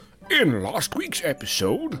In last week's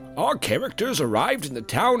episode, our characters arrived in the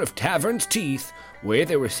town of Tavern's Teeth, where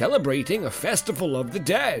they were celebrating a festival of the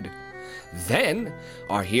dead. Then,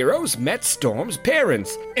 our heroes met Storm's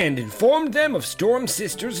parents and informed them of Storm's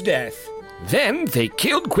sister's death. Then, they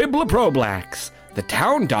killed Quibbler Problax, the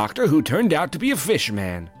town doctor who turned out to be a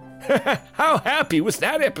fishman. How happy was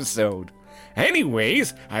that episode?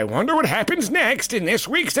 Anyways, I wonder what happens next in this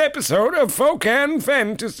week's episode of Folk and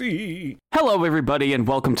Fantasy. Hello, everybody, and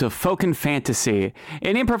welcome to Folk and Fantasy,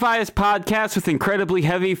 an improvised podcast with incredibly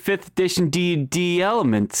heavy 5th edition D&D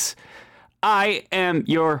elements. I am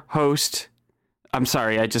your host. I'm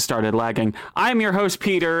sorry, I just started lagging. I'm your host,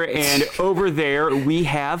 Peter, and over there we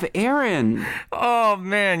have Aaron. Oh,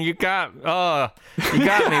 man, you got me. What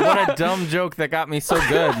a dumb joke that got me so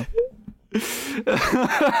good.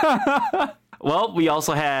 Well, we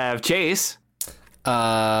also have Chase.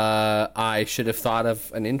 I should have thought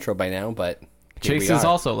of an intro by now, but Chase is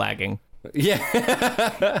also lagging.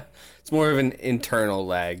 Yeah. It's more of an internal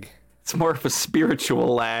lag. It's more of a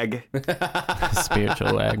spiritual lag.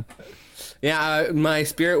 Spiritual lag. Yeah, my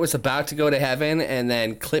spirit was about to go to heaven and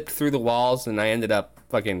then clipped through the walls, and I ended up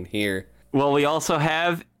fucking here. Well, we also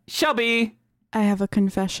have Shelby. I have a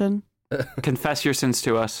confession. Confess your sins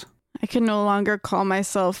to us. I can no longer call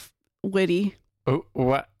myself witty. Oh,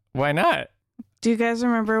 what? Why not? Do you guys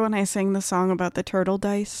remember when I sang the song about the turtle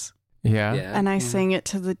dice? Yeah. And I sang it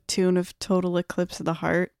to the tune of Total Eclipse of the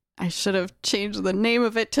Heart? I should have changed the name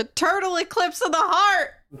of it to Turtle Eclipse of the Heart!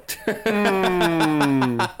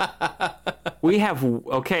 We have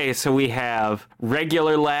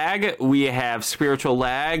regular lag, we have spiritual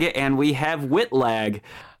lag, and we have wit lag.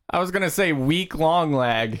 I was going to say week-long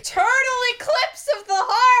lag. Turtle Eclipse of the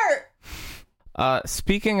Heart!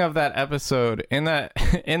 Speaking of that episode, in that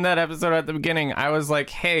episode at the beginning, I was like,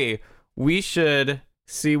 hey, we should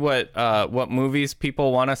see what movies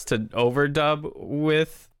people want us to overdub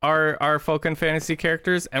with our folk and fantasy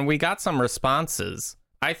characters, and we got some responses.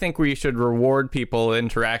 I think we should reward people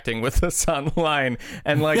interacting with us online,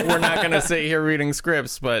 and we're not going to sit here reading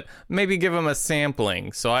scripts, but maybe give them a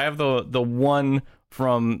sampling. So I have the one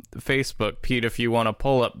from Facebook, Pete, if you want to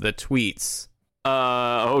pull up the tweets.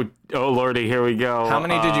 Oh lordy, here we go. How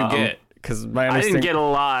many did you get? Because I didn't get a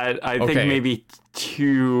lot. I think maybe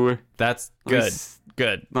 2. That's good.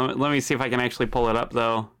 Good. Let me see if I can actually pull it up,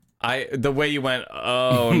 though. The way you went,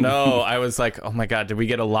 oh no, I was like, oh my god, did we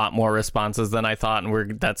get a lot more responses than I thought?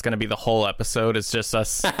 And that's going to be the whole episode. It's just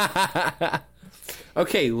us.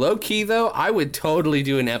 Okay, low key though, I would totally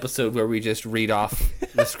do an episode where we just read off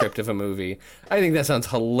the script of a movie. I think that sounds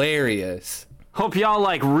hilarious. Hope y'all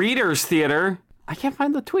like Reader's Theater. I can't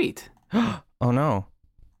find the tweet. Oh no.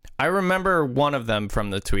 I remember one of them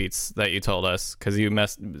from the tweets that you told us, because you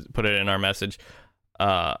put it in our message.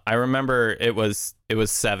 I remember it was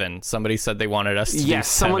 7. Somebody said they wanted us to do 7. Yes,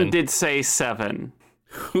 someone did say 7.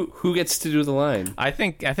 Who gets to do the line? I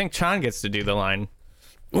think Chan gets to do the line.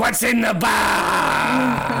 What's in the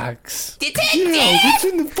box? Detective! Yeah, what's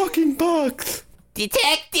in the fucking box?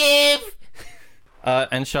 Detective!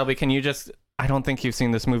 And Shelby, can you just... I don't think you've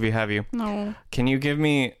seen this movie, have you? No. Can you give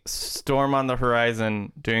me Storm on the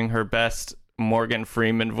Horizon doing her best Morgan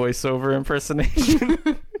Freeman voiceover impersonation?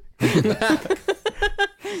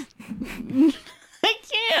 I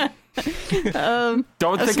can't.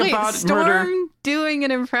 Don't think about Storm murder. doing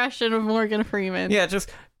an impression of Morgan Freeman. Yeah,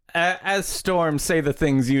 just as Storm, say the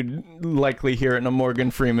things you'd likely hear in a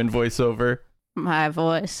Morgan Freeman voiceover. My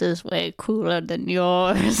voice is way cooler than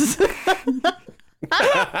yours.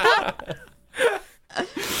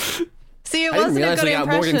 See, it I didn't wasn't a realize good we got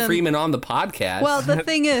impression. Morgan Freeman on the podcast. Well, the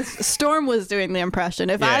thing is, Storm was doing the impression.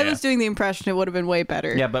 If I was doing the impression, it would have been way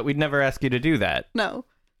better. Yeah, but we'd never ask you to do that. No.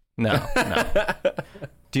 No.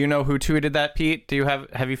 Do you know who tweeted that, Pete?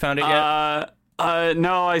 Have you found it yet?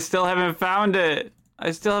 No, I still haven't found it.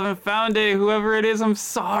 Whoever it is, I'm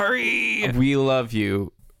sorry. We love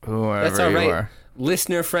you, whoever That's all you right. are.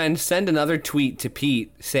 Listener friend, send another tweet to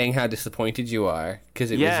Pete saying how disappointed you are,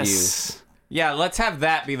 because it was you. Yeah, let's have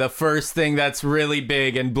that be the first thing that's really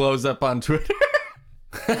big and blows up on Twitter.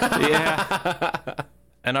 Yeah.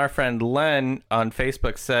 And our friend Len on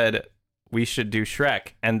Facebook said we should do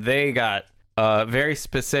Shrek, and they got very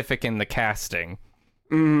specific in the casting.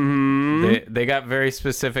 Mm-hmm. They got very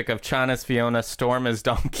specific of Chan as Fiona, Storm as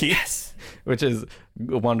Donkey, yes, which is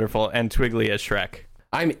wonderful, and Twiggly as Shrek.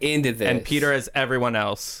 I'm into this. And Peter as everyone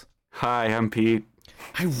else. Hi, I'm Pete.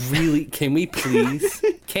 Can we please?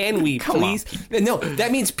 Can we please? No,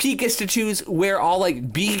 that means Pete gets to choose where all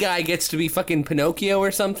B guy gets to be fucking Pinocchio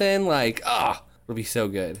or something. It'll be so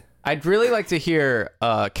good. I'd really like to hear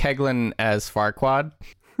Keglin as Farquaad.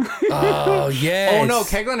 Oh, yes. Oh no,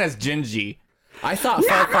 Keglin has Gingy. I thought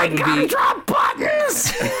Farquaad would be... Drop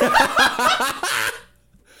buttons!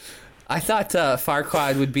 I thought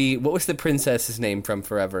Farquaad would be... What was the princess's name from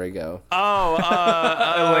forever ago?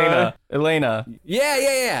 Elena.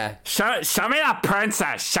 Yeah. Show me the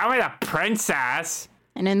princess. Show me the princess.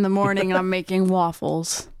 And in the morning, I'm making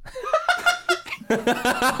waffles.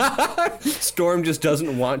 Storm just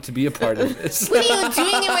doesn't want to be a part of this. What are you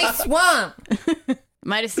doing in my swamp?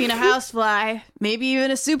 Might have seen a housefly, maybe even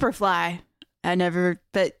a superfly. I never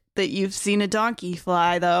bet that you've seen a donkey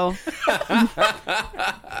fly, though.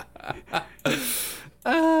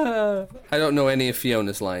 I don't know any of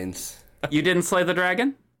Fiona's lines. You didn't slay the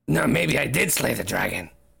dragon? No, maybe I did slay the dragon.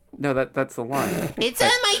 No, that's the line. It's on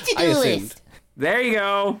my I to-do assumed. list. There you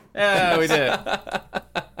go. Yeah, we did.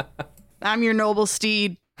 I'm your noble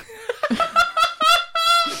steed.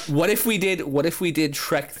 What if we did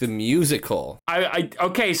Shrek the musical?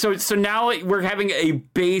 Okay, so now we're having a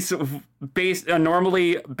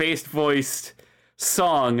normally bass voiced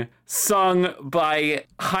song sung by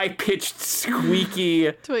high-pitched,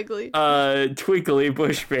 squeaky Twiggly. Twiggly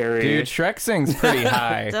Bushberry. Dude, Shrek sings pretty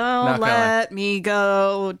high. Don't let me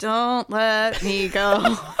go. Don't let me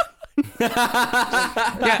go.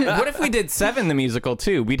 Yeah, what if we did Seven the musical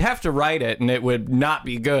too? We'd have to write it and it would not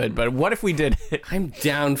be good, but what if we did it? I'm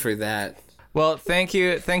down for that. Well, thank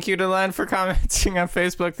you to Len for commenting on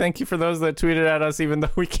Facebook. Thank you for those that tweeted at us, even though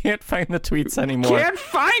we can't find the tweets anymore. Can't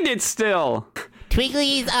find it still.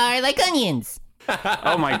 Twigglies are like onions.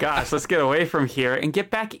 Oh my gosh, let's get away from here and get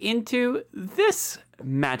back into this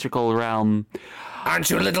magical realm. Aren't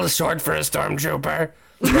you a little short for a stormtrooper?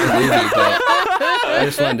 I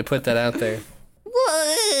just wanted to put that out there.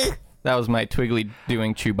 Whoa. That was my Twiggly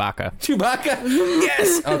doing Chewbacca. Chewbacca?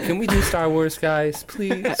 Yes! Oh, can we do Star Wars, guys?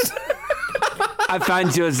 Please. I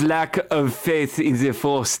find your lack of faith in the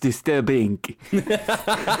Force disturbing.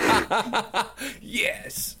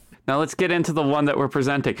 Yes! Now let's get into the one that we're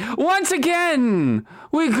presenting. Once again,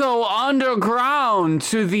 we go underground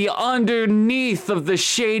to the underneath of the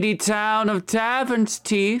shady town of Tavern's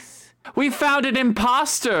Teeth. We found an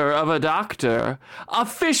imposter of a doctor, a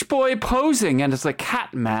fish boy posing as a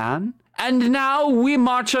cat man, and now we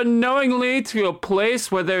march unknowingly to a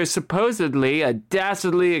place where there is supposedly a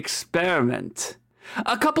dastardly experiment.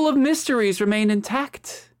 A couple of mysteries remain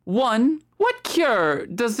intact. One, what cure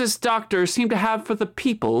does this doctor seem to have for the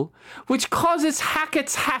people, which causes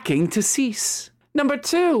Hackett's hacking to cease? Number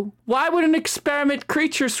two, why would an experiment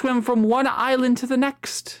creature swim from one island to the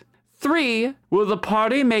next? 3, will the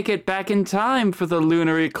party make it back in time for the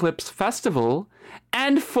Lunar Eclipse Festival?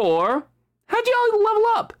 And 4, how'd y'all level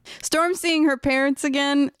up? Storm seeing her parents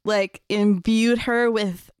again, imbued her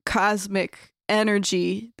with cosmic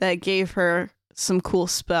energy that gave her some cool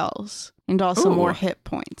spells and also Ooh. more hit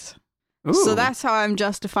points. Ooh. So that's how I'm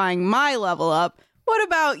justifying my level up. What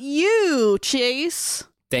about you, Chase?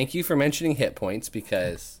 Thank you for mentioning hit points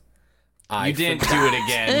because You didn't do it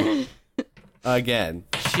again. Again.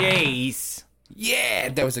 Chase. Yeah,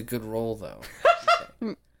 that was a good roll, though.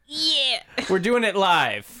 Yeah. We're doing it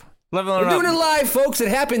live. Leveling We're up. doing it live, folks. It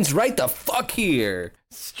happens right the fuck here.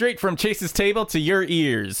 Straight from Chase's table to your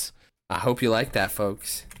ears. I hope you like that,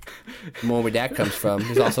 folks. The more where that comes from.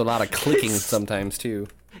 There's also a lot of clicking sometimes, too.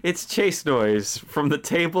 It's Chase noise from the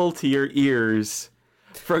table to your ears.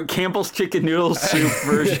 From Campbell's Chicken Noodle Soup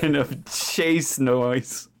version of Chase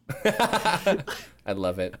noise. I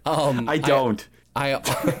love it. I don't. I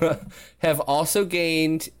have also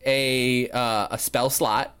gained a spell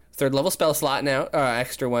slot, 3rd level spell slot now,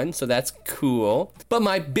 extra one, so that's cool. But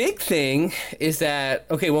my big thing is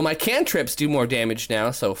that, my cantrips do more damage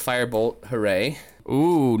now, so Firebolt, hooray.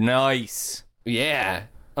 Ooh, nice. Yeah.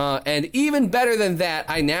 And even better than that,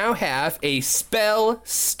 I now have a spell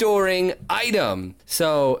storing item.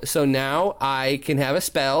 So now I can have a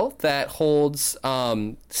spell that holds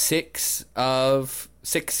 6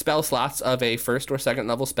 spell slots of a 1st or 2nd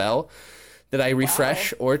level spell that I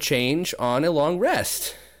refresh or change on a long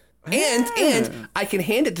rest. And I can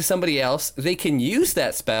hand it to somebody else. They can use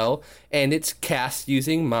that spell, and it's cast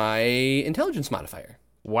using my intelligence modifier.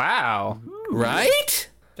 Wow. Right?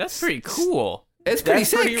 That's pretty cool. It's pretty That's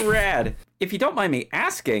sick. pretty rad. If you don't mind me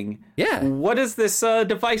asking, Yeah. what does this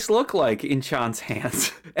device look like in Sean's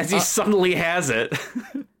hands as he suddenly has it?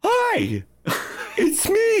 Hi! It's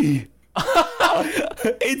me!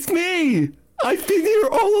 It's me! I've been here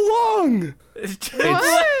all along! It's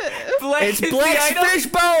Black's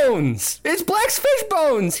Fishbones! It's Black's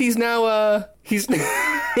Fishbones! He's now, I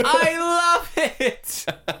love it.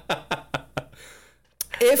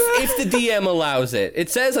 if the DM allows it.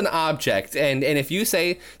 It says an object, and if you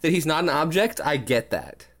say that he's not an object, I get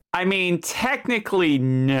that. I mean, technically,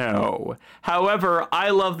 no. However, I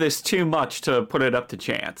love this too much to put it up to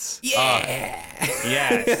chance.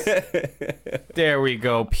 Yes. There we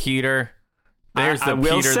go, Peter. There's the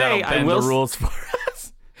Peter that'll bend the rules for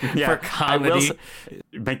us. Yeah, for comedy.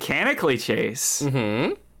 Mechanically, Chase,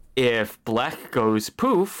 if Black goes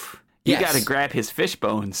poof, you Yes. gotta grab his fish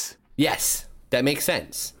bones. Yes, that makes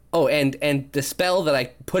sense. Oh, and the spell that I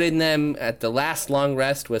put in them at the last long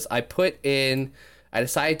rest was I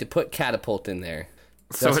decided to put catapult in there.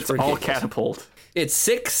 So Just it's for all giggles. catapult. It's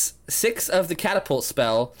six of the catapult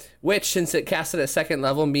spell, which, since it casted at second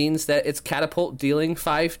level, means that it's catapult dealing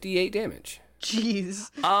 5d8 damage. Jeez.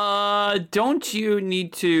 Don't you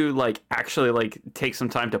need to actually take some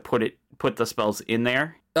time to put the spells in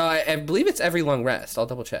there? I believe it's every long rest. I'll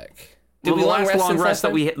double check. Did Well, we the long last rest long since rest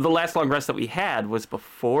last time? the last long rest that we had was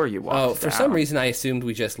before you walked. Oh, for down. some reason I assumed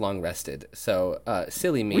we just long rested. So,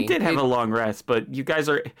 silly me. We did have a long rest, but you guys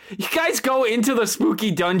go into the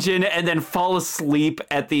spooky dungeon and then fall asleep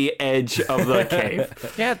at the edge of the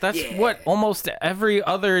cave. Yeah, that's what almost every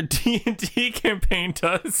other D&D campaign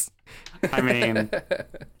does. I mean,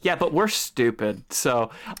 yeah, but we're stupid.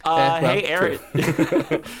 So, well, hey, Aaron.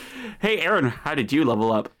 Hey, Aaron, how did you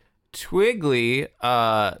level up? Twiggly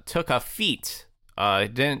took a feat.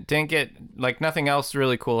 Didn't get nothing else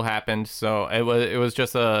really cool happened. So it was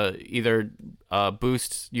just either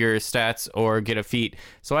boost your stats or get a feat.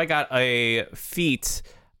 So I got a feat.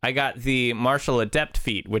 I got the martial adept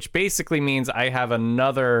feat, which basically means I have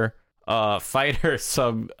another fighter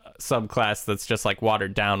subclass that's just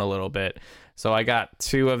watered down a little bit. So I got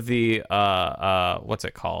 2 of the what's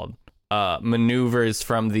it called? Maneuvers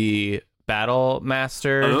from the Battle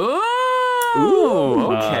Master.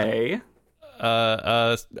 Oh, okay.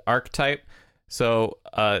 Archetype. So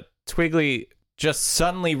Twiggly just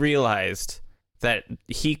suddenly realized that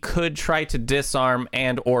he could try to disarm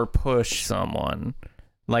and or push someone.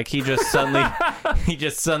 He just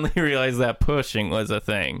suddenly realized that pushing was a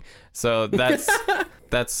thing. So that's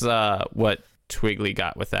what Twiggly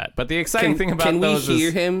got with that. But the exciting thing about those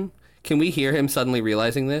is Can we hear him suddenly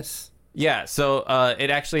realizing this? yeah. So it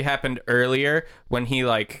actually happened earlier when he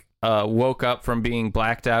woke up from being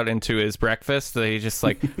blacked out into his breakfast. That he just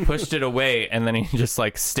pushed it away, and then he just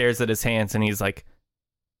stares at his hands, and he's like,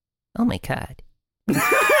 Oh my god.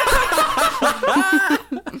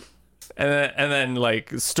 and then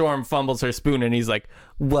Storm fumbles her spoon, and he's like,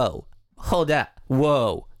 Whoa. Hold up.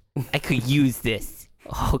 Whoa. I could use this.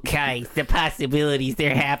 Oh, guys, the possibilities,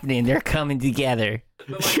 they're happening. They're coming together.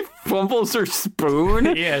 She fumbles her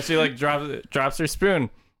spoon. yeah, she drops her spoon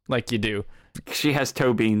like you do. She has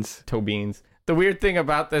toe beans. Toe beans. The weird thing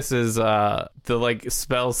about this is the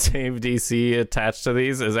spell save DC attached to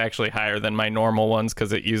these is actually higher than my normal ones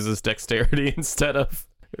because it uses dexterity instead of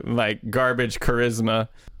garbage charisma.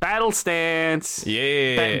 Battle stance.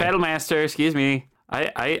 Yeah. Battle master. Excuse me.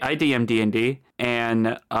 I DM D&D,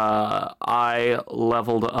 and I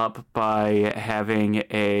leveled up by having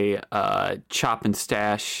a chop and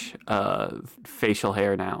stash facial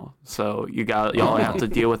hair now. So y'all have to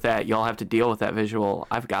deal with that. Y'all have to deal with that visual.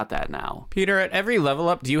 I've got that now. Peter, at every level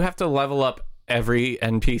up, do you have to level up every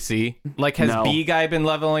NPC? Has No. B Guy been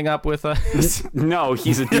leveling up with us? No,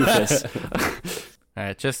 he's a doofus. All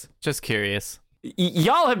right, just curious.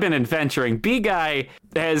 Y'all have been adventuring. B-Guy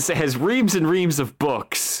has reams and reams of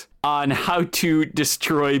books on how to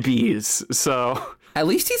destroy bees. So At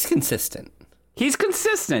least he's consistent. he's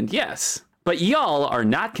consistent, yes. But y'all are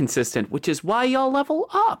not consistent, which is why y'all level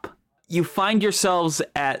up. You find yourselves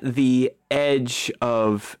at the edge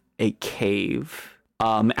of a cave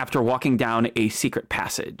after walking down a secret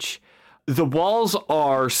passage. The walls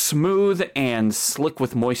are smooth and slick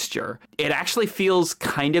with moisture. It actually feels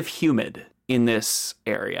kind of humid in this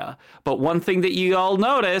area. But one thing that you all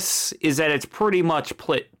notice is that it's pretty much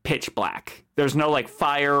pitch black. There's no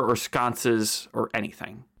fire or sconces or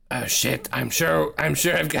anything. Oh shit! I'm sure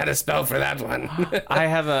I've got a spell for that one. I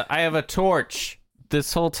have a torch.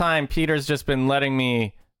 This whole time, Peter's just been letting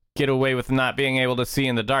me get away with not being able to see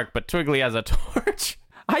in the dark, but Twiggly has a torch.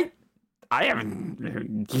 I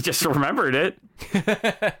haven't. You just remembered it.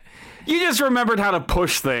 You just remembered how to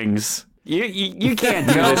push things. You can't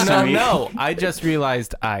do this to me. No. I just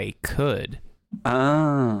realized I could.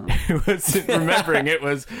 Oh. It wasn't remembering, it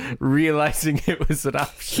was realizing it was an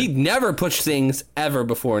option. He'd never pushed things ever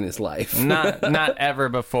before in his life. Not ever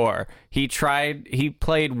before. He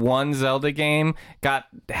played one Zelda game, got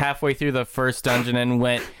halfway through the first dungeon and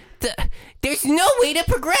went, There's no way to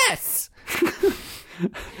progress.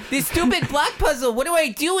 This stupid block puzzle, what do I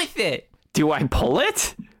do with it? Do I pull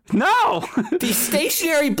it? No. These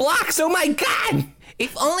stationary blocks, oh my god!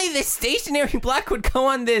 If only the stationary block would go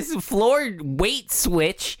on this floor weight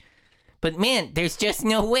switch. But man, there's just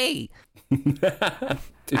no way.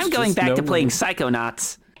 I'm going back to playing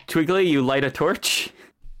Psychonauts. Twiggly, you light a torch.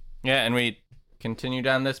 Yeah, and we continue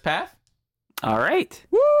down this path. All right.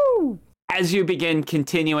 Woo! As you begin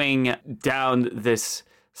continuing down this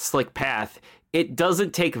slick path, it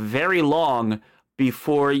doesn't take very long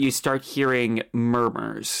before you start hearing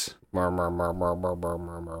murmurs.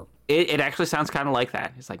 It actually sounds kind of like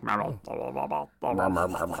that. It's like...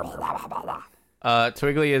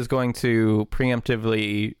 Twiggly is going to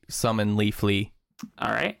preemptively summon Leafly.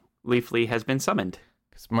 All right. Leafly has been summoned.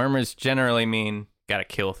 Because murmurs generally mean gotta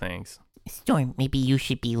kill things. Storm, maybe you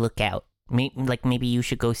should be lookout. Maybe you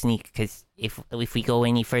should go sneak, because if we go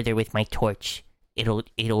any further with my torch,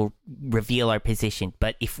 it'll reveal our position.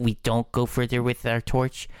 But if we don't go further with our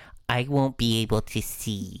torch, I won't be able to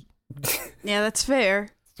see. Yeah, that's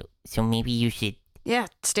fair. So maybe you should. Yeah,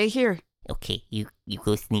 stay here. Okay, you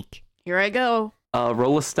go sneak. Here I go.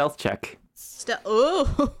 Roll a stealth check.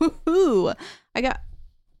 Ooh, I got.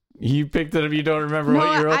 You picked it up. You don't remember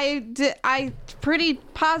what you wrote? I pretty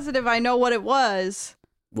positive I know what it was.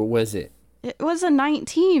 What was it? It was a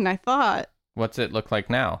 19, I thought. What's it look like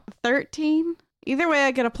now? 13? Either way, I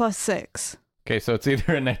get a +6. Okay, so it's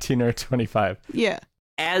either a 19 or a 25. Yeah.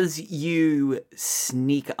 As you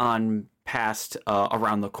sneak on past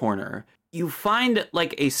around the corner, you find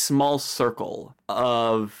like a small circle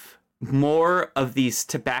of more of these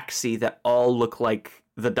tabaxi that all look like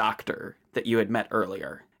the doctor that you had met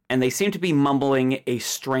earlier. And they seem to be mumbling a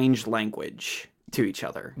strange language to each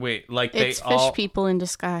other. Wait, like It's fish people in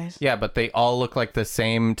disguise. Yeah, but they all look like the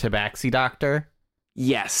same tabaxi doctor?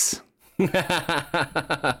 Yes.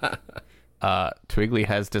 Twiggly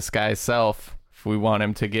has disguise self if we want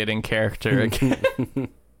him to get in character again.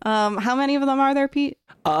 How many of them are there, Pete?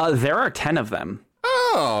 There are 10 of them.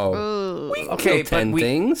 Oh. Ooh. We can Okay, kill 10 but we-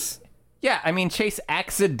 things. Yeah, I mean, Chase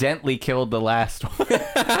accidentally killed the last one.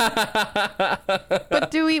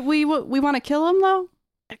 But do we want to kill them though?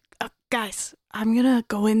 Guys, I'm gonna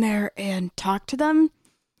go in there and talk to them.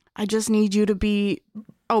 I just need you to be.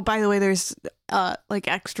 Oh, by the way, there's like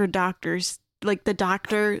extra doctors, like the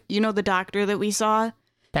doctor. You know the doctor that we saw.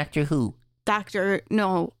 Doctor Who?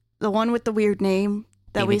 No, the one with the weird name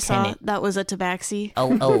that we David saw. Tennant. That was a tabaxi.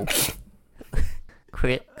 Oh.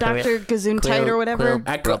 Dr. Gesundheit or whatever.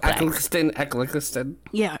 Eccleston.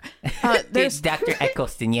 Yeah. There's There's Dr.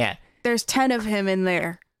 Eccleston, yeah. there's 10 of him in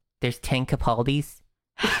there. There's 10 Capaldis.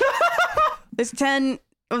 There's 10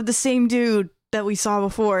 of the same dude that we saw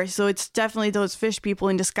before. So it's definitely those fish people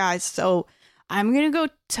in disguise. So I'm going to go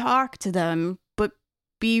talk to them, but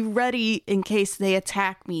be ready in case they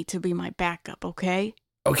attack me to be my backup, okay?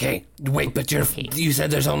 Okay, wait, but you said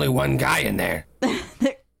there's only one guy in there.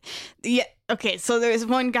 Yeah. Okay, so there's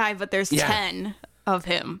one guy, but there's Yeah. 10 of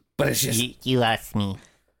him. But it's just You lost me.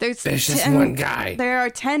 There's just 10 one guy. There are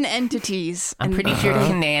 10 entities. I'm and- pretty sure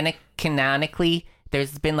canonically,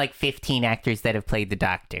 there's been like 15 actors that have played the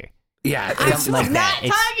Doctor. Yeah, Something like that.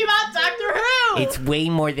 It's, talking about Doctor Who! it's way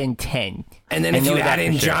more than 10. and then I if know you that add for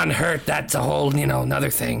in sure. John Hurt, that's a whole, another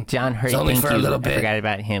thing. John Hurt, It's only thank for a you. little I bit. forgot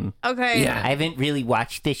about him. Okay. Yeah. I haven't really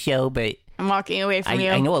watched the show, but I'm walking away from you.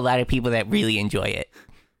 I know a lot of people that really enjoy it.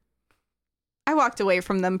 I walked away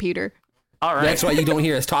from them, Peter. All right. That's why you don't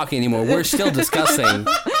hear us talking anymore. We're still discussing.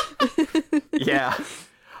 Yeah.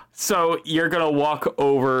 So you're going to walk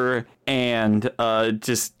over and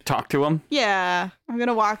just talk to them? Yeah. I'm going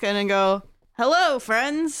to walk in and go, hello,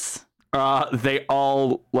 friends. They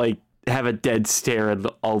all, have a dead stare and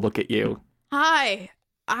all look at you. Hi.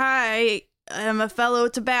 I am a fellow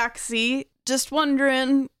tabaxi. Just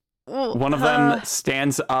wondering. One of them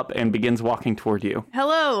stands up and begins walking toward you.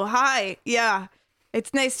 Hello. Hi. Yeah.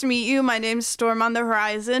 It's nice to meet you. My name's Storm on the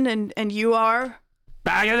Horizon, and you are?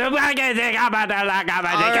 All right,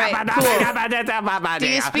 cool. Do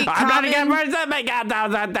you speak common?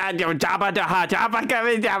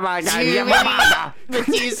 But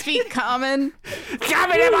do you speak common?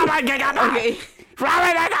 Okay.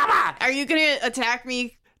 Are you gonna attack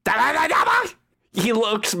me? He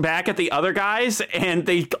looks back at the other guys, and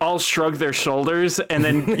they all shrug their shoulders, and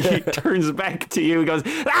then he turns back to you and goes,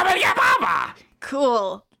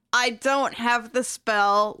 Cool. I don't have the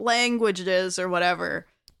spell languages or whatever.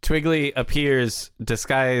 Twiggly appears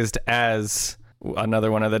disguised as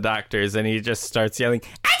another one of the doctors, and he just starts yelling,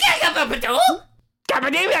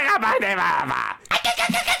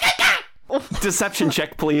 Deception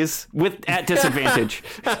check, please, at disadvantage.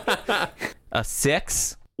 a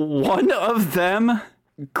 6? One of them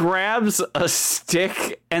grabs a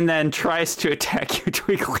stick and then tries to attack you,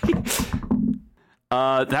 Twiggly.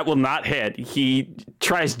 That will not hit. He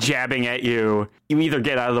tries jabbing at you. You either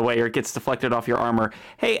get out of the way or it gets deflected off your armor.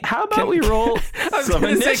 Hey, how about we roll some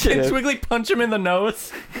initiative? Can Twiggly punch him in the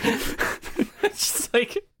nose? It's just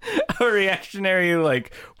like a reactionary,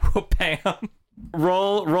 like, whoop-bam.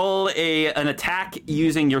 Roll an attack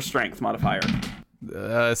using your strength modifier.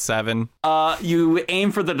 7. You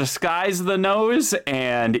aim for the disguise of the nose,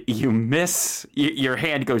 and you miss. Your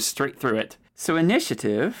hand goes straight through it. So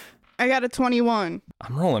initiative. I got a 21.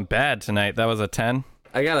 I'm rolling bad tonight. That was a 10.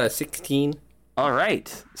 I got a 16. All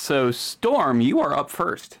right. So Storm, you are up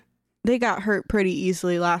first. They got hurt pretty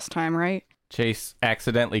easily last time, right? Chase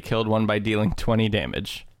accidentally killed one by dealing 20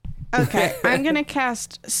 damage. Okay, I'm going to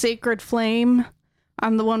cast Sacred Flame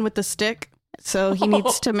on the one with the stick. So he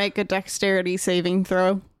needs to make a dexterity saving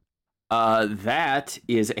throw. That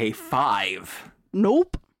is a 5.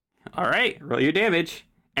 Nope. All right. Roll your damage.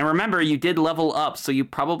 And remember, you did level up, so you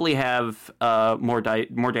probably have more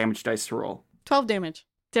damage dice to roll. 12 damage.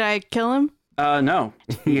 Did I kill him? No.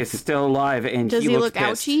 He is still alive, and Does he look pissed.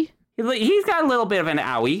 ouchy? He's got a little bit of an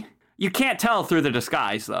owie. You can't tell through the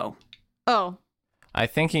disguise, though. Oh. I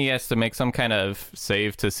think he has to make some kind of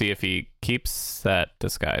save to see if he keeps that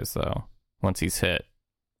disguise, though, once he's hit.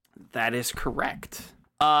 That is correct.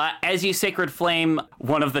 As you Sacred Flame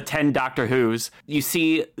one of the 10 Doctor Who's, you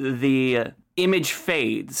see the image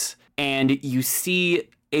fades, and you see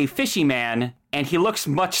a fishy man, and he looks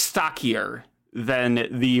much stockier than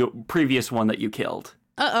the previous one that you killed.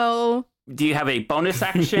 Uh-oh. Do you have a bonus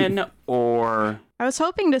action, or... I was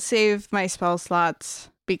hoping to save my spell slots,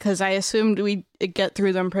 because I assumed we'd get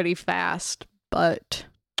through them pretty fast, but...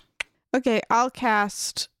 Okay, I'll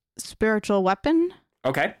cast Spiritual Weapon.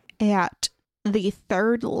 Okay. At the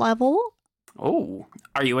 3rd level. Oh,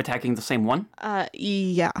 are you attacking the same one?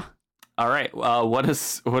 Yeah. All right. What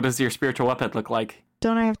does your spiritual weapon look like?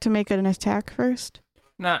 Don't I have to make an attack first?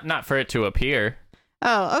 Not for it to appear.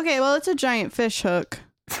 Oh, okay. Well, it's a giant fish hook.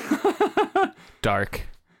 Dark.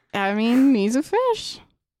 I mean, he's a fish.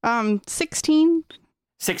 16.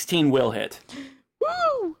 16 will hit.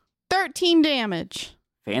 Woo! 13 damage.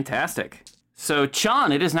 Fantastic. So,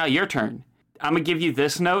 Chan, it is now your turn. I'm gonna give you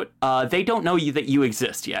this note. They don't know that you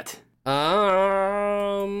exist yet.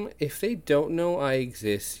 If they don't know I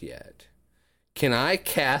exist yet, can I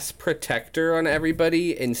cast Protector on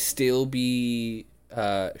everybody and still be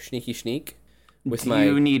sneaky sneak? Do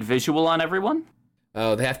you need visual on everyone?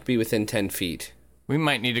 Oh, they have to be within 10 feet. We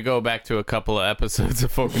might need to go back to a couple of episodes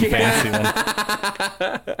of Folk and Fantasy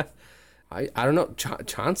then. I don't know.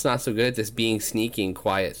 Chan's not so good at this being sneaky and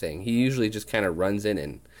quiet thing. He usually just kind of runs in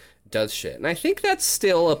and does shit. And I think that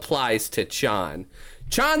still applies to Chan.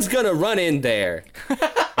 Chan's gonna run in there.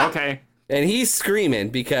 Okay. And he's screaming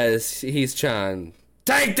because he's Chan.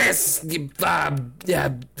 Take this, you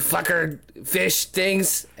fucker fish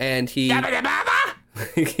things. And he...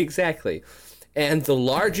 Exactly. And the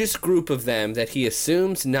largest group of them that he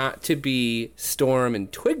assumes not to be Storm and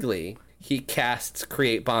Twiggly, he casts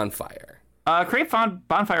Create Bonfire. Create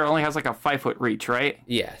Bonfire only has like a 5-foot reach, right?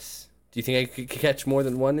 Yes. Do you think I could catch more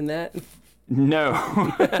than one in that?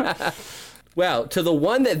 No. Well, to the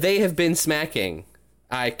one that they have been smacking,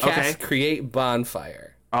 I cast Create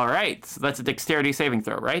Bonfire. All right. So that's a dexterity saving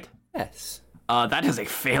throw, right? Yes. That is a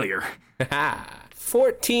failure.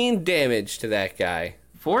 14 damage to that guy.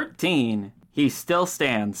 14. He still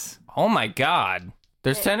stands. Oh my god.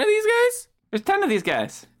 There's 10 of these guys? There's 10 of these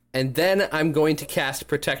guys. And then I'm going to cast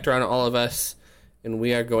Protector on all of us, and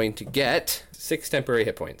we are going to get 6 temporary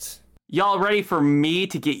hit points. Y'all ready for me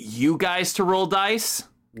to get you guys to roll dice?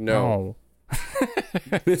 No.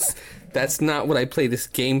 That's not what I play this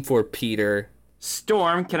game for, Peter.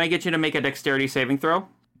 Storm, can I get you to make a dexterity saving throw?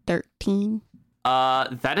 13.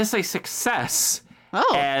 That is a success.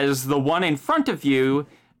 Oh. As the one in front of you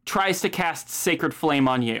tries to cast Sacred Flame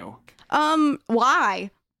on you.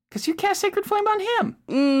 Why? Because you cast Sacred Flame on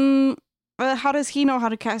him. How does he know how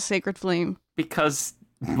to cast Sacred Flame? Because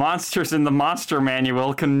monsters in the monster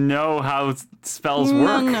manual can know how spells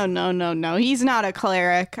work. No. He's not a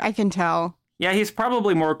cleric. I can tell. Yeah, he's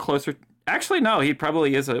probably more closer. Actually, no, he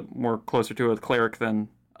probably is a more closer to a cleric than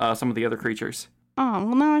some of the other creatures. Oh,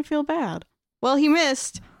 well, now I feel bad. Well, he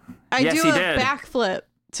missed. I do a backflip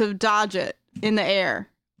to dodge it in the air.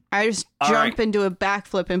 I just jump and do a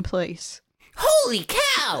backflip in place. Holy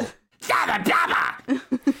cow! Dabba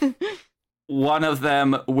dabba! One of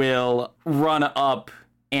them will run up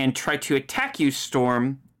and try to attack you,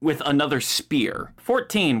 Storm, with another spear.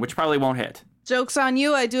 14, which probably won't hit. Joke's on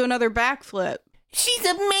you, I do another backflip. She's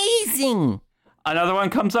amazing! Another one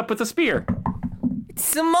comes up with a spear.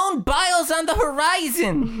 Simone Biles on the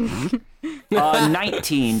horizon!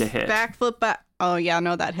 19 to hit. Backflip Oh, yeah,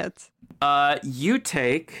 no, that hits. You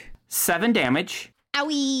take 7 damage.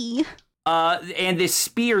 Owie. And this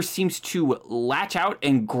spear seems to latch out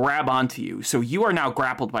and grab onto you. So you are now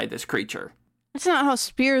grappled by this creature. That's not how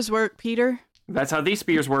spears work, Peter. That's how these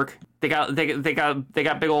spears work. They got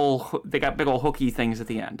big old hooky things at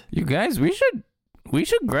the end. You guys, we should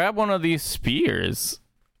grab one of these spears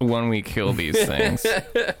when we kill these things.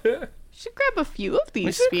 Should grab a few of these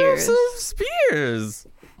We should grab some spears.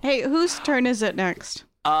 Hey, whose turn is it next?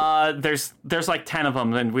 There's like 10 of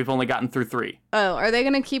them, and we've only gotten through 3. Oh, are they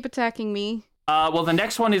gonna keep attacking me? Well, the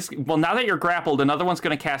next one is, now that you're grappled, another one's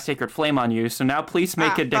going to cast Sacred Flame on you. So now please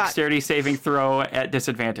make a dexterity saving throw at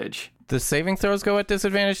disadvantage. The saving throws go at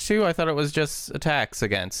disadvantage too? I thought it was just attacks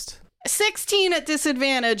against. 16 at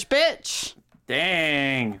disadvantage, bitch.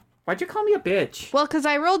 Dang. Why'd you call me a bitch? Well, because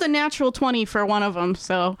I rolled a natural 20 for one of them,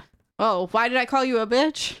 so... Oh, why did I call you a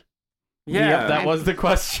bitch? Yeah. Yep, that was the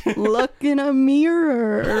question. Look in a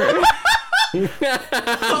mirror. I'm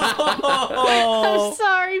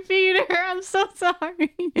sorry, Peter. I'm so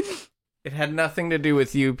sorry. It had nothing to do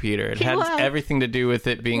with you, Peter. It had What? everything to do with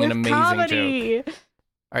it being an amazing comedy. joke.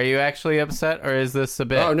 Are you actually upset, or is this a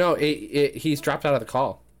bit? Oh no, he's dropped out of the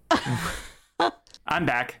call. I'm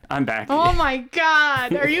back. Oh my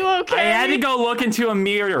god. Are you okay? I had to go look into a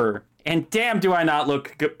mirror, and damn, do I not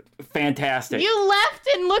look fantastic. You left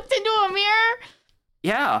and looked into a mirror?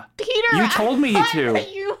 Yeah. Peter, You told me I to.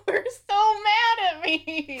 thought you were so mad at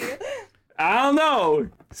me. I don't know.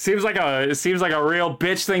 Seems like a real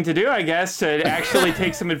bitch thing to do, I guess, to actually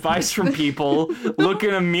take some advice from people, look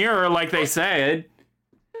in a mirror like they said.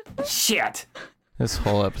 Shit. This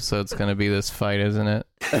whole episode's gonna be this fight, isn't it?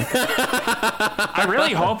 I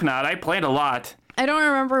really hope not. I played a lot. I don't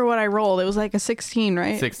remember what I rolled. It was like a 16,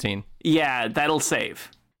 right? 16. Yeah, that'll save.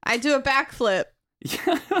 I do a backflip.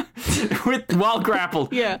 While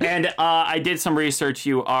grappled. Yeah. And I did some research.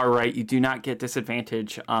 You are right. You do not get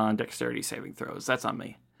disadvantage on dexterity saving throws. That's on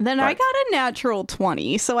me. Then I got a natural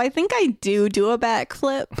 20, so I think I do a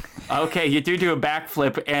backflip. Okay, you do a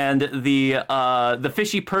backflip, and the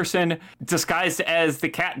fishy person disguised as the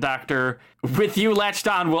cat doctor with you latched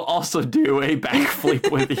on will also do a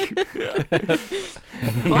backflip with you.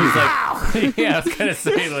 He's like, yeah, I was gonna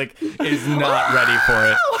say, like, is not ready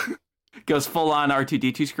for it. Goes full on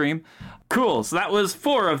R2D2 scream. Cool. So that was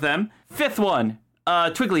 4 of them. 5th one,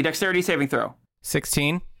 Twiggly, dexterity saving throw.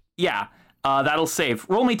 16. Yeah, that'll save.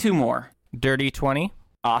 Roll me 2 more. Dirty 20.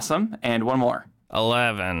 Awesome, and 1 more.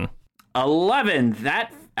 11. 11.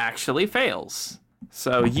 That actually fails.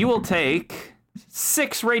 So you will take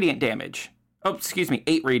 6 radiant damage. Oh, excuse me,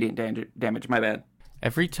 8 radiant damage. My bad.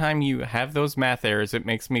 Every time you have those math errors, it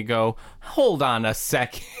makes me go, hold on a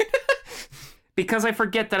second. Because I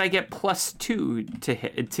forget that I get +2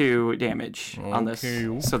 to damage on this.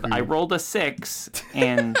 So I rolled a 6,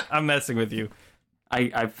 and I'm messing with you.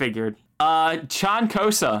 I figured. Chan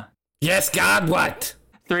Kosa. Yes, God, what?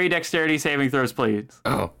 3 dexterity saving throws, please.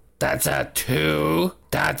 Oh, that's a 2.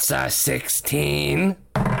 That's a 16.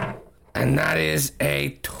 And that is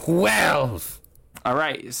a 12. All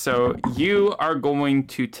right, so you are going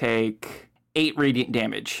to take 8 radiant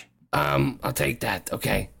damage. I'll take that.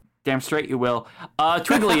 Okay. Damn straight you will.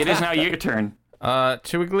 Twiggly, it is now your turn.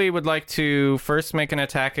 Twiggly would like to first make an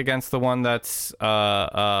attack against the one that's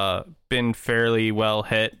been fairly well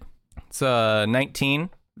hit. It's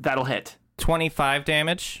 19. That'll hit. 25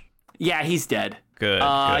 damage. Yeah, he's dead. Good,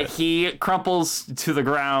 good. He crumples to the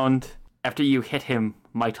ground after you hit him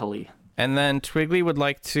mightily. And then Twiggly would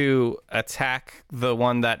like to attack the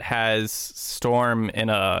one that has Storm in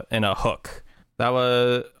a hook.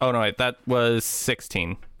 That was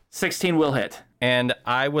 16. 16 will hit. And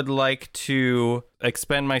I would like to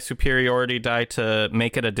expend my superiority die to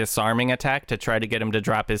make it a disarming attack to try to get him to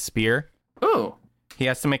drop his spear. Ooh, He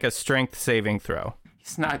has to make a strength saving throw.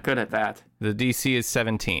 he's not good at that. The DC is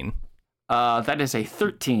 17. That is a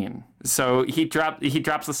 13. So he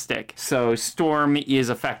drops the stick. So Storm is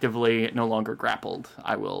effectively no longer grappled,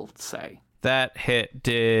 I will say. That hit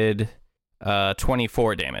did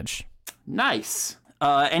 24 damage. Nice.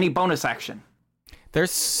 Any bonus action?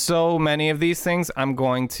 There's so many of these things. I'm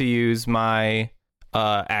going to use my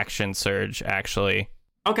action surge, actually.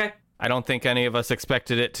 Okay. I don't think any of us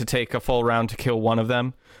expected it to take a full round to kill one of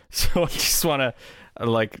them. So I just want to,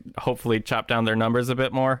 hopefully chop down their numbers a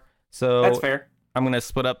bit more. So That's fair. I'm going to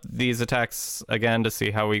split up these attacks again to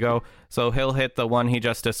see how we go. So he'll hit the one he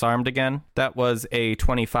just disarmed again. That was a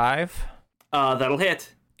 25. That'll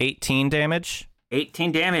hit. 18 damage.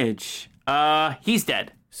 18 damage. He's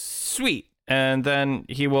dead. Sweet. And then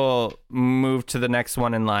he will move to the next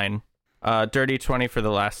one in line. Dirty 20 for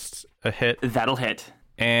the last hit. That'll hit.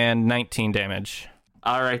 and 19 damage.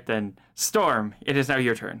 All right, then. Storm, it is now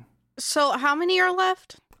your turn. So how many are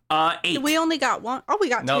left? 8. We only got one. Oh, we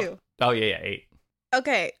got two. Oh, yeah, 8.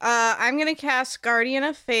 Okay, I'm gonna cast Guardian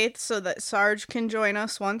of Faith so that Sarge can join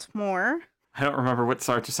us once more. I don't remember what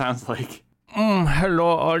Sarge sounds like. Hello,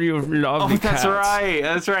 all you lovely That's right.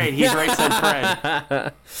 That's right. He's right said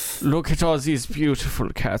Fred. Look at all these beautiful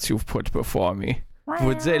cats you've put before me.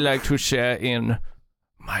 Would they like to share in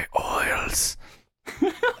my oils?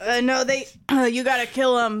 No, they. You gotta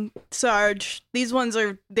kill them, Sarge. These ones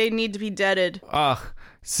they need to be deaded.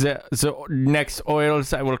 The next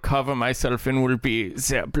oils I will cover myself in will be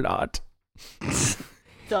their blood.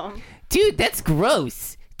 Dumb. Dude, that's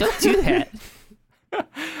gross. Don't do that.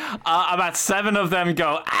 About 7 of them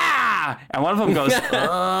go, ah! And one of them goes,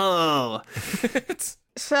 oh.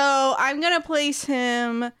 So I'm gonna place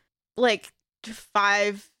him like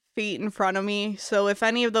 5 feet in front of me. So if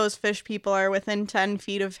any of those fish people are within 10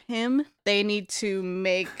 feet of him, they need to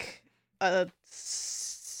make a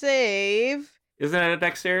save. Isn't it a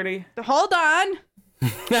dexterity? Hold on.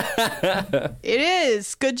 It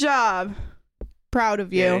is. Good job. Proud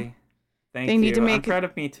of you. Yay. Thank They you. need to make I'm proud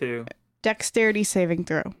of me too. Dexterity saving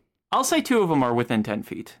throw. I'll say 2 of them are within 10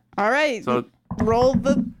 feet. All right. So roll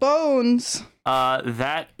the bones.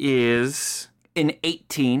 that is an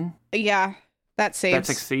 18. Yeah, that saves.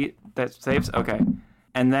 That saves? Okay.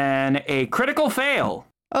 And then a critical fail.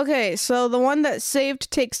 Okay, so the one that saved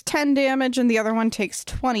takes 10 damage and the other one takes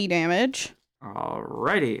 20 damage.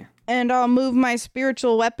 Alrighty. And I'll move my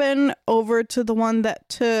spiritual weapon over to the one that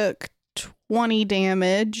took 20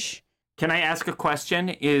 damage. Can I ask a question?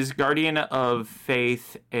 Is Guardian of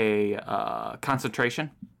Faith a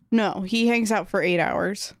concentration? No, he hangs out for 8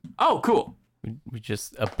 hours. Oh, cool. We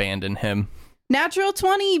just abandon him. Natural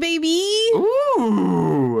 20, baby!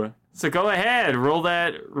 Ooh. So go ahead, roll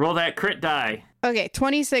that crit die. Okay,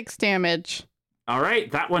 26 damage. All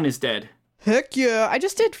right, that one is dead. Heck yeah. I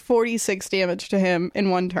just did 46 damage to him in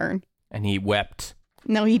one turn. And he wept.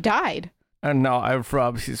 No, he died. And now I've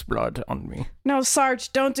rubbed his blood on me. No,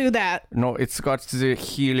 Sarge, don't do that. No, it's got the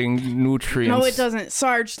healing nutrients. No, it doesn't.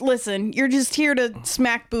 Sarge, listen, you're just here to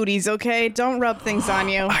smack booties, okay? Don't rub things on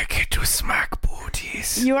you. I get to smack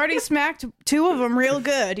booties. You already smacked 2 of them real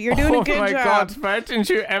good. You're doing a good job. Oh my god, why didn't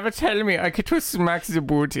you ever tell me I get to smack the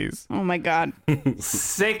booties? Oh my god.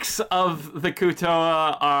 6 of the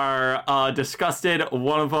Kutoa are disgusted.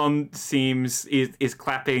 One of them is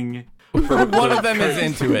clapping. One of them is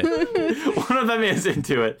into it. One of them is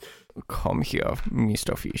into it. Come here,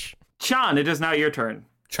 Mr. Fish. Chan, it is now your turn.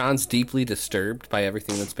 Chan's deeply disturbed by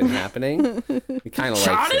everything that's been happening. He kind of likes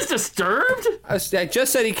Chan it. is disturbed? I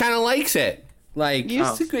just said he kind of likes it. Like,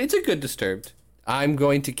 it's a good disturbed. I'm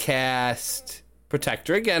going to cast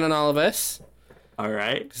Protector again on all of us. All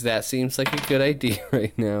right. Because that seems like a good idea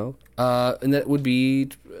right now. And that would be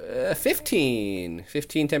 15.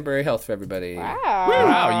 15 temporary health for everybody.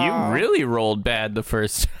 Wow, you really rolled bad the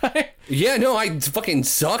first time. Yeah, no, I fucking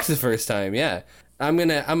sucked the first time. Yeah, I'm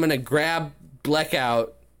gonna grab Bleck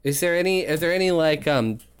out. Are there any like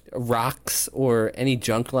rocks or any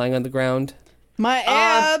junk lying on the ground? My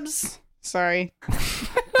abs. Sorry.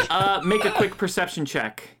 Make a quick perception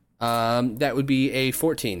check. That would be a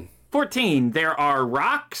 14. 14. There are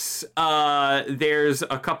rocks. There's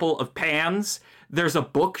a couple of pans. There's a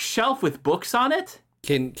bookshelf with books on it.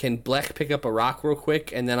 Can Bleck pick up a rock real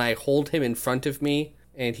quick and then I hold him in front of me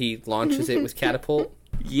and he launches it with catapult?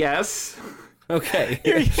 Yes. Okay.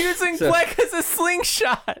 You're using Bleck as a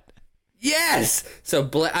slingshot. Yes. So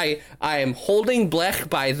I am holding Bleck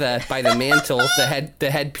by the mantle, the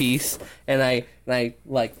headpiece, and I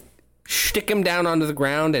like stick him down onto the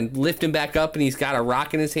ground and lift him back up, and he's got a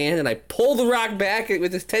rock in his hand, and I pull the rock back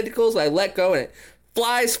with his tentacles. I let go, and it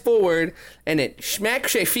flies forward, and it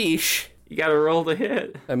smacks a fish. You gotta roll the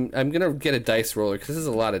hit. I'm gonna get a dice roller because this is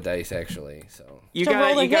a lot of dice actually. So you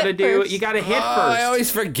gotta hit first. I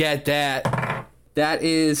always forget that. That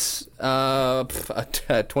is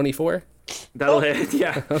 24. That'll hit.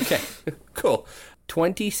 Yeah. Okay. Cool.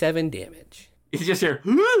 27 damage. You just hear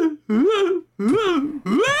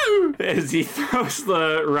as he throws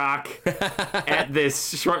the rock at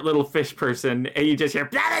this short little fish person, and you just hear.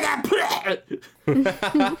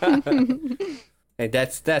 And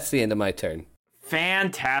that's the end of my turn.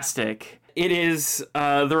 Fantastic. It is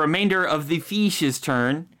the remainder of the fish's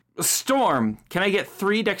turn. Storm, can I get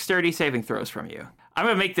 3 dexterity saving throws from you? I'm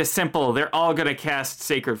going to make this simple. They're all going to cast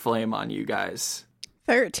Sacred Flame on you guys.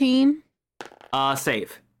 13.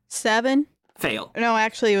 Save. 7. Fail. No,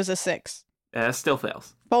 actually, it was a 6. Still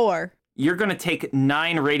fails. 4. You're going to take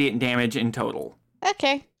 9 radiant damage in total.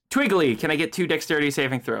 Okay. Twiggly, can I get 2 dexterity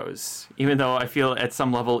saving throws? Even though I feel at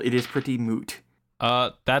some level it is pretty moot.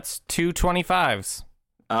 That's 2 25s.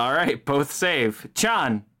 All right, both save.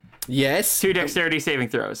 Chan, Yes. 2 dexterity saving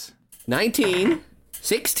throws. 19,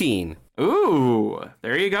 16. Ooh,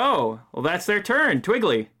 there you go. Well, that's their turn.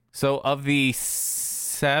 Twiggly. So of the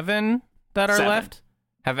 7 that are 7. left,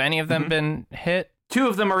 have any of them been hit? 2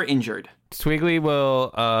 of them are injured. Twiggly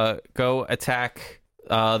will go attack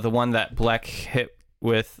the one that Bleck hit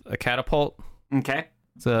with a catapult. Okay,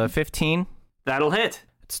 It's a 15. that'll hit.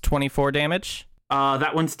 It's 24 damage.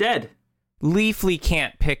 That one's dead. Leafly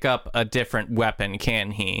can't pick up a different weapon,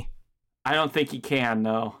 can he? I don't think he can,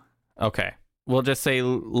 no. Okay. We'll just say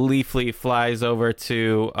Leafly flies over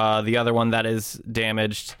to the other one that is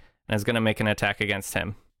damaged and is going to make an attack against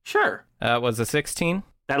him. Sure, That was a 16.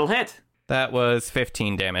 that'll hit. That was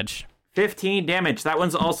 15 damage. 15 damage. That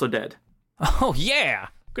one's also dead. Oh, yeah.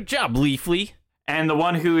 Good job, Leafly. And the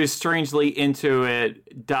one who is strangely into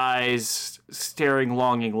it dies staring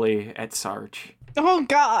longingly at Sarge. Oh,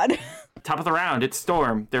 God. Top of the round, it's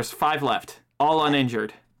Storm. There's 5 left, all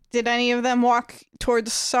uninjured. Did any of them walk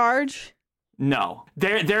towards Sarge? No,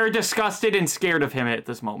 they're disgusted and scared of him at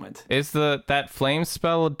this moment. Is that flame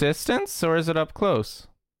spell a distance or is it up close?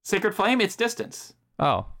 Sacred Flame, it's distance.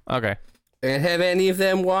 Oh, okay. And have any of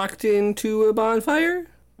them walked into a bonfire?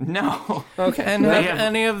 No. Okay. And They have have-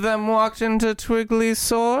 any of them walked into Twiggly's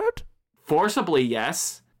sword? Forcibly,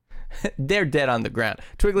 yes. They're dead on the ground.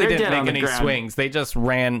 Twiggly They're didn't dead on make the any ground. swings. They just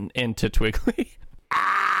ran into Twiggly.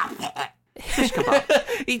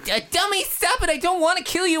 Dummy, stop it! I don't want to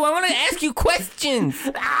kill you. I want to ask you questions.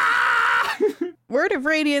 Word of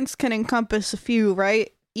Radiance can encompass a few,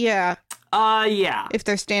 right? Yeah, Yeah. if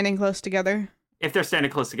they're standing close together. If they're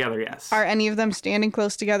standing close together, yes. Are any of them standing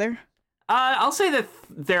close together? I'll say that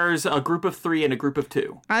there's a group of 3 and a group of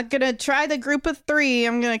 2. I'm gonna try the group of 3.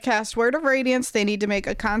 I'm gonna cast Word of Radiance. They need to make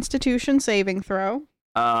a Constitution saving throw.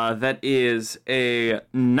 That is a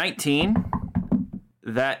 19.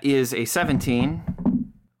 That is a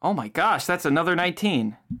 17. Oh my gosh, that's another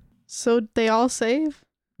 19. So they all save?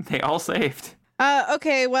 They all saved.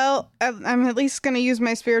 Okay, well, I'm at least gonna use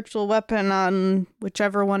my spiritual weapon on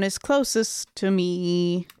whichever one is closest to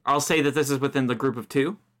me. I'll say that this is within the group of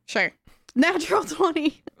 2. Sure. Natural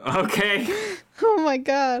 20. Okay. Oh my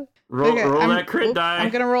god. Roll Okay, that crit die. I'm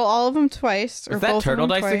gonna roll all of them twice. Or Is that both of turtle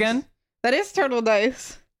them dice twice. again? That is turtle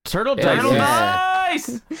dice. Turtle Yeah, dice. Turtle yeah.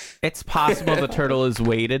 dice! It's possible the turtle is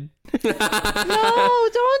weighted. No,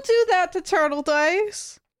 don't do that to turtle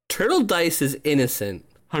dice. Turtle dice is innocent.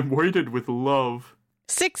 I'm weighted with love.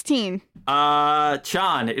 16.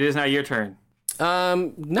 Chan, it is now your turn.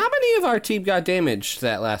 Not many of our team got damaged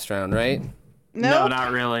that last round, right? No, Nope.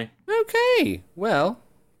 not really. Okay. Well,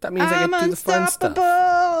 that means I I'm get to do the fun stuff.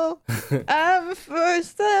 unstoppable. I'm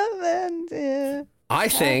first offended. I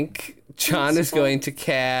think John is going to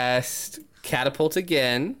cast Catapult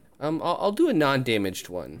again. I'll do a non-damaged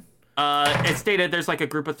one. It's stated there's like a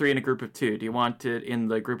group of 3 and a group of 2. Do you want it in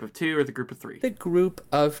the group of 2 or the group of 3? The group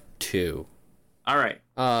of 2. All right.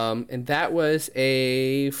 And that was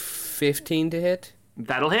a 15 to hit.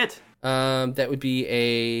 That'll hit. That would be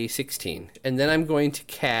a 16. And then I'm going to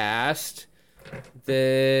cast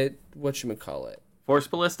the whatchamacallit. Force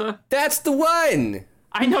Ballista? That's the one!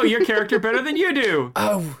 I know your character better than you do.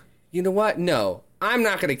 Oh, you know what? No. I'm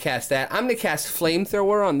not going to cast that. I'm going to cast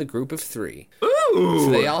Flamethrower on the group of 3. Ooh.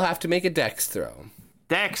 So they all have to make a dex throw.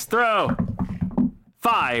 Dex throw.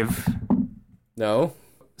 5. No.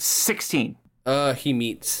 16. He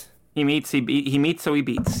meets. He meets, so he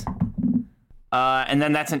beats. And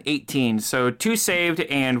then that's an 18. So 2 saved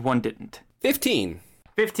and 1 didn't. 15.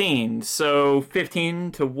 15. So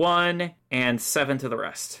 15 to 1 and 7 to the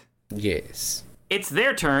rest. Yes. It's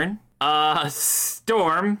their turn.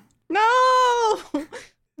 Storm, No!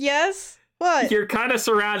 Yes? What? you're kind of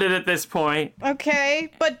surrounded at this point. Okay,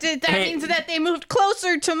 but that Hey. means that they moved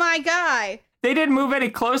closer to my guy. They didn't move any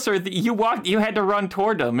closer. You had to run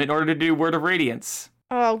toward them in order to do Word of Radiance.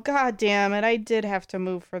 Oh, god damn it. I did have to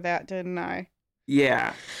move for that, didn't I?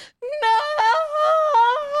 Yeah. No!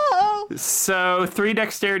 So 3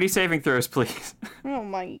 dexterity saving throws, please. Oh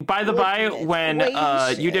my By the by, goodness when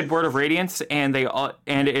you did gracious. Word of Radiance and they all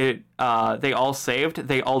saved,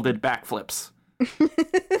 they all did backflips.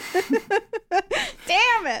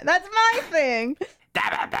 Damn it, that's my thing.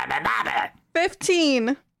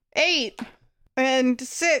 15, 8, and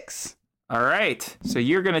 6. All right. So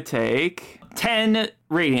you're gonna take 10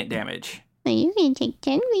 radiant damage. You can take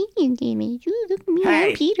 10 radiant damage. Ooh, look at me,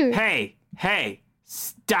 I'm Peter. Hey!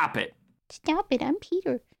 Stop it. Stop it, I'm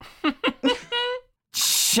Peter.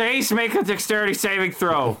 Chase, make a dexterity saving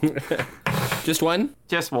throw. Just one?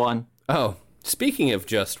 Just one. Oh, speaking of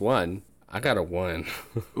just one, I got a 1.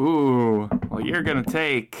 Ooh. Well, you're going to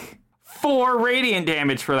take 4 radiant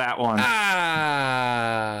damage for that one.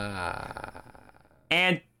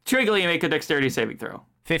 And Twiggly, make a dexterity saving throw.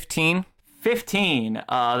 15. 15.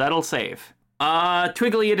 That'll save.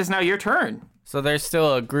 Twiggly, it is now your turn. So there's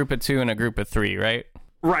still a group of 2 and a group of 3, right?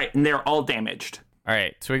 Right, and they're all damaged. All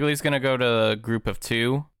right. Twiggly's going to go to the group of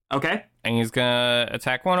 2. Okay. And he's going to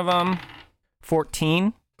attack one of them.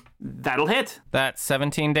 14. That'll hit. That's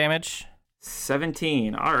 17 damage.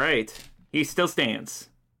 17. All right. He still stands.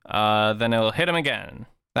 Then it'll hit him again.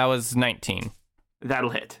 That was 19.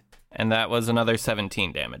 That'll hit. And that was another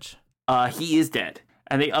 17 damage. He is dead.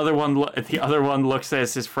 And the other one looks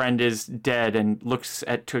as his friend is dead and looks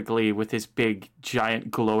at Twiggly with his big,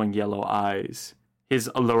 giant, glowing yellow eyes. His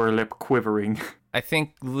lower lip quivering. I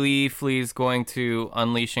think Leafly's going to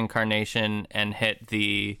unleash Incarnation and hit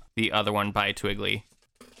the other one by Twiggly.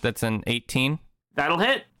 That's an 18. That'll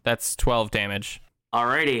hit. That's 12 damage.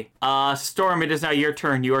 Alrighty. Storm, it is now your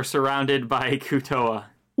turn. You are surrounded by Kutoa.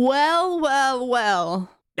 Well.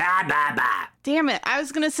 Damn it. I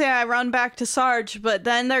was going to say I run back to Sarge, but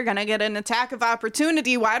then they're going to get an attack of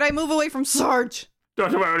opportunity. Why'd I move away from Sarge?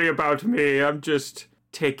 Don't worry about me. I'm just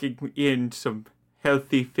taking in some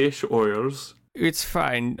healthy fish oils. It's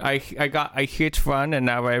fine. I hit one, and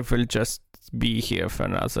now I will just be here for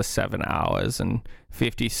another 7 hours and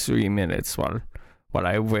 53 minutes while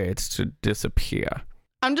I wait to disappear.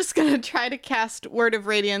 I'm just going to try to cast Word of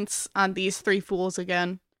Radiance on these 3 fools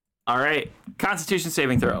again. All right. Constitution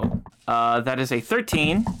saving throw. That is a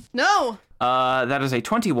 13. No. That is a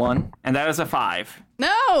 21. And that is a 5.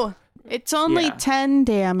 No. It's only 10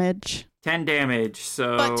 damage. 10 damage.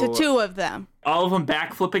 So. But to 2 of them. All of them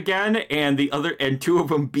backflip again, and 2 of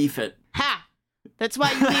them beef it. Ha! That's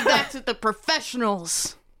why you leave that to the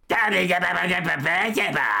professionals.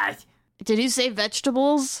 Did you say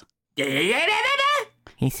vegetables?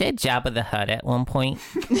 He said Jabba the Hutt at one point.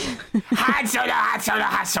 Han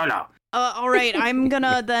Solo. All right, I'm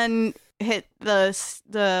gonna then hit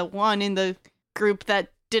the one in the group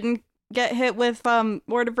that didn't get hit with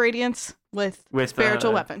Word of Radiance with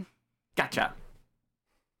spiritual weapon. Gotcha.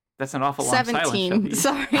 That's an awful long silence. 17.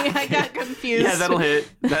 Sorry, I got confused. Yeah, that'll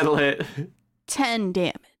hit. 10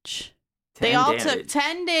 damage. 10 they all damage. took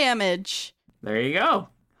 10 damage. There you go.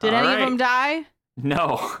 Did any of them die?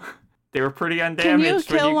 No. They were pretty undamaged. Can you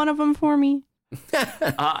kill one of them for me?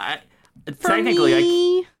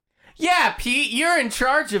 Technically, Yeah, Pete, you're in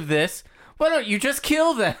charge of this. Why don't you just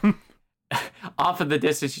kill them? off in the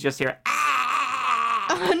distance, you just hear,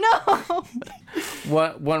 Oh, no.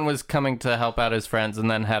 One was coming to help out his friends and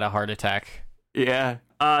then had a heart attack. yeah.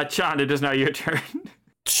 Chan, it is now your turn.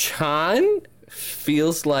 Chan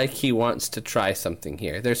feels like he wants to try something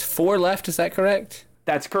here. There's 4 left, is that correct?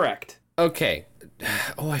 That's correct. Okay.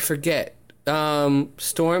 Oh, I forget.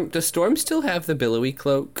 Storm, does Storm still have the billowy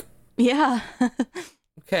cloak? Yeah.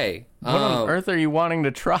 Okay. What on earth are you wanting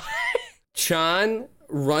to try? Chan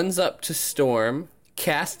runs up to Storm,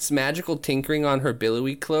 casts magical tinkering on her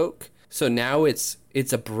billowy cloak. So now it's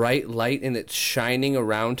a bright light and it's shining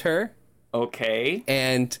around her. Okay.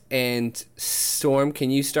 And Storm,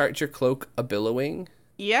 can you start your cloak a-billowing?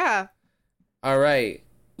 Yeah. All right.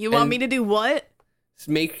 You want me to do what?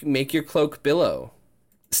 Make your cloak billow.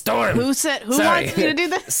 Storm. Who Sorry. wants me to do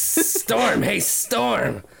this? Storm. Hey,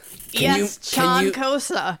 Storm. Chan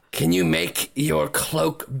Kosa. Can you make your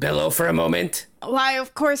cloak billow for a moment? Why,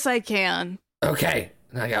 of course I can. Okay.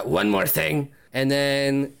 I got one more thing. And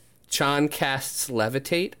then Chan casts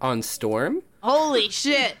levitate on Storm, Holy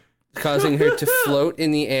shit. causing her to float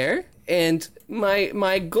in the air. And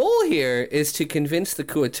my goal here is to convince the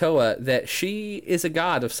Kuatoa that she is a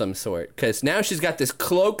god of some sort. Because now she's got this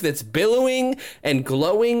cloak that's billowing and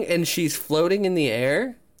glowing, and she's floating in the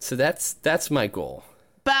air. So that's my goal.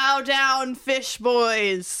 Bow down, fish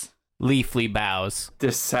boys. Leafly bows.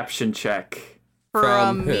 Deception check.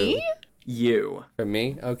 From who? me? You. For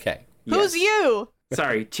me? Okay. Who's you?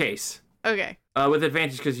 Sorry, Chase. Okay. With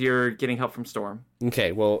advantage because you're getting help from Storm.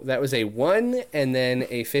 Okay, well, that was a 1 and then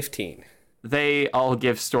a 15. They all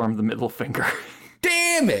give Storm the middle finger.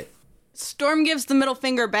 Damn it! Storm gives the middle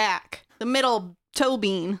finger back. The middle toe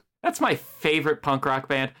bean. That's my favorite punk rock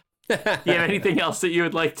band. You have anything else that you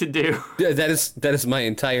would like to do? Yeah, that is my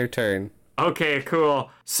entire turn. Okay, cool.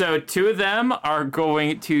 So 2 of them are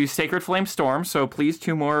going to Sacred Flame Storm, so please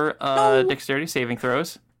 2 more dexterity saving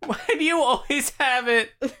throws. Why do you always have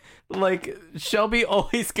it? Like, Shelby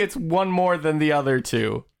always gets one more than the other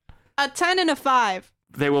 2. A 10 and a 5.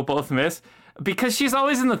 They will both miss. Because she's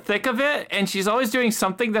always in the thick of it, and she's always doing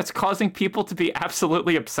something that's causing people to be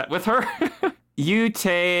absolutely upset with her. You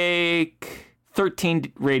take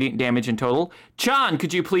 13 radiant damage in total. John,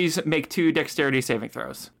 could you please make 2 dexterity saving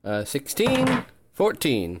throws? 16,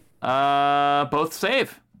 14. Both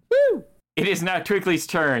save. Woo! It is now Twiggly's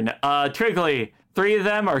turn. Twiggly, 3 of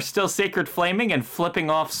them are still sacred flaming and flipping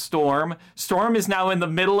off Storm. Storm is now in the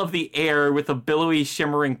middle of the air with a billowy,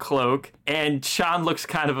 shimmering cloak, and Sean looks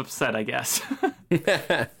kind of upset, I guess.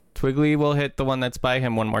 Twiggly will hit the one that's by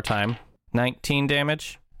him one more time. 19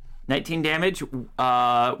 damage. 19 damage.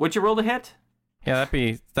 What'd you roll to hit? Yeah,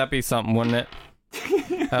 that'd be something, wouldn't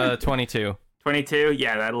it? 22. 22?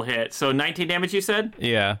 Yeah, that'll hit. So 19 damage, you said?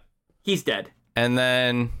 Yeah. He's dead. And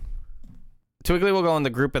then Twiggly will go in the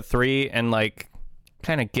group of 3 and, like,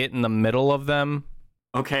 kind of get in the middle of them.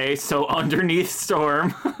 Okay, so underneath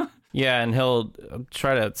Storm. Yeah, and he'll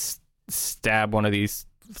try to stab one of these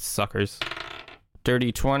suckers.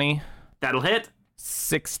 Dirty 20. That'll hit.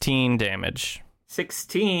 16 damage.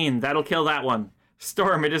 16. That'll kill that one.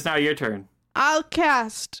 Storm, it is now your turn. I'll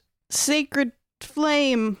cast Sacred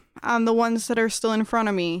Flame on the ones that are still in front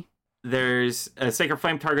of me. There's a Sacred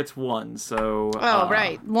Flame targets 1, so...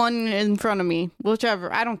 right. One in front of me.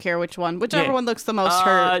 Whichever. I don't care which one. Whichever one looks the most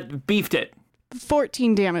hurt. Beefed it.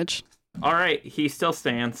 14 damage. All right, he still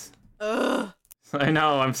stands. Ugh. I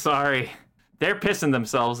know, I'm sorry. They're pissing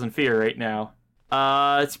themselves in fear right now.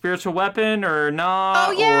 Spiritual weapon or not?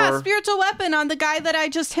 Oh, yeah, or... spiritual weapon on the guy that I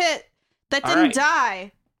just hit. That All didn't right.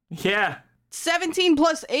 die. Yeah. 17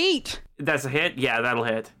 plus 8. That's a hit? Yeah, that'll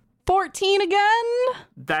hit. 14 again?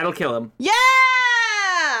 That'll kill him.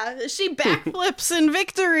 Yeah! She backflips in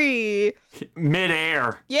victory.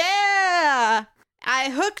 Mid-air. Yeah! I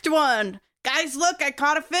hooked one. Guys, look, I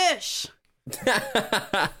caught a fish.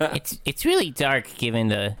 It's really dark given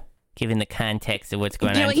the context of what's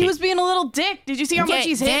going You know, on. he was being a little dick. Did you see how much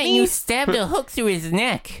he's hit me? You stabbed a hook through his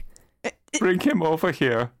neck. Bring him over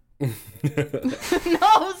here.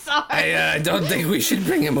 No, sorry. I don't think we should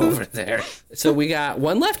bring him over there. So we got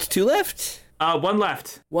 1 left, 2 left? 1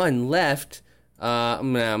 left. 1 left.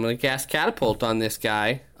 I'm gonna cast Catapult on this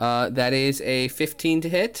guy. That is a 15 to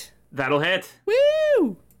hit. That'll hit.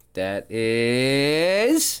 Woo! That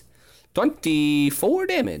is 24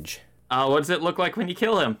 damage. What does it look like when you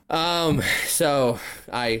kill him? So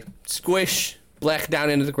I squish Blech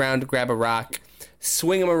down into the ground to grab a rock,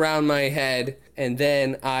 swing him around my head, and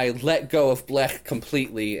then I let go of Blech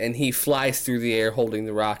completely, and he flies through the air holding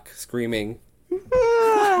the rock, screaming,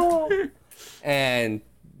 and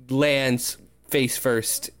lands face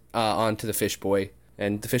first onto the fish boy,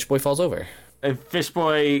 and the fish boy falls over. A fish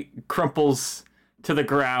boy crumples to the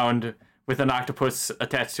ground with an octopus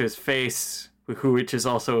attached to his face, which is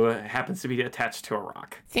also happens to be attached to a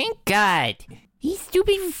rock. Thank God. These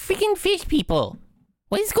stupid freaking fish people.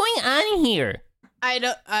 What is going on here? I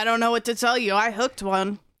don't know what to tell you. I hooked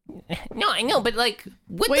one. No, I know, but like,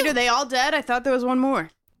 what Wait, the... are they all dead? I thought there was one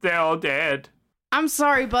more. They're all dead. I'm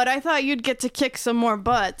sorry, bud. I thought you'd get to kick some more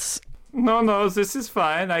butts. No, this is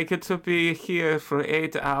fine. I get to be here for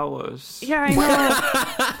 8 hours. Yeah, I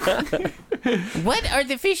know. What are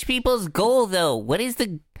the fish people's goal, though? What is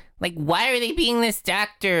the... Like, why are they being this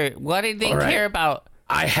doctor? What do they care about?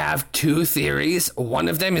 I have 2 theories. One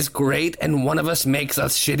of them is great, and one of us makes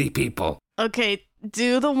us shitty people. Okay,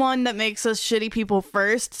 do the one that makes us shitty people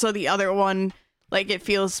first, so the other one, like, it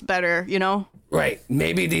feels better, you know? Right.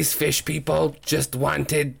 Maybe these fish people just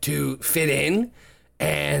wanted to fit in,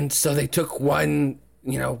 and so they took one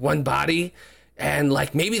body, and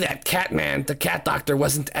like maybe that cat man, the cat doctor,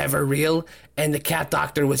 wasn't ever real, and the cat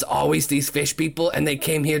doctor was always these fish people, and they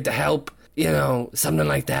came here to help, something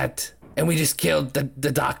like that. And we just killed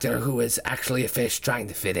the doctor who was actually a fish trying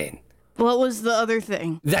to fit in. What was the other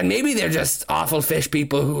thing? Then maybe they're just awful fish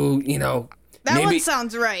people who, That maybe one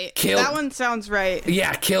sounds right. killed- That one sounds right.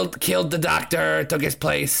 Yeah, killed the doctor, took his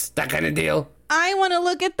place, that kind of deal. I want to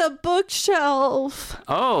look at the bookshelf.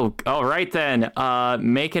 Oh, all right then.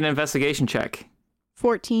 Make an investigation check.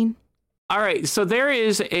 14. All right, so there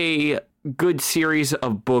is a good series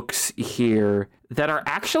of books here that are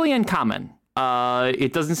actually in common.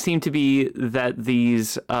 It doesn't seem to be that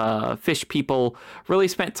these fish people really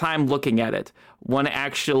spent time looking at it. One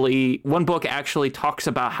book actually talks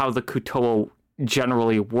about how the Kutoa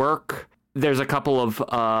generally work. There's a couple of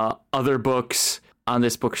other books on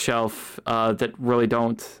this bookshelf that really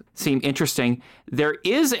don't seem interesting. There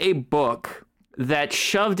is a book that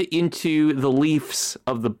shoved into the leaves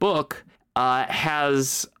of the book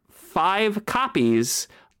has 5 copies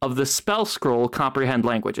of the spell scroll Comprehend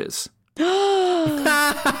Languages. No.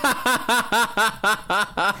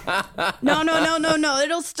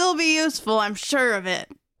 It'll still be useful. I'm sure of it.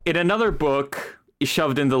 In another book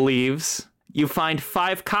shoved in the leaves, you find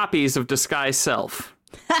 5 copies of Disguise Self.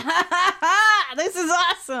 This is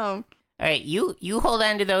awesome. All right, you hold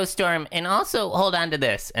on to those, Storm, and also hold on to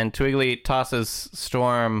this. And Twiggly tosses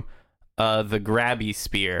Storm the grabby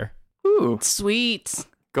spear. Ooh. Sweet.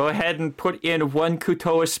 Go ahead and put in 1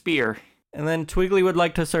 Kutoa spear. And then Twiggly would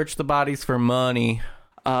like to search the bodies for money.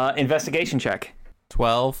 Investigation check.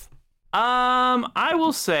 12. I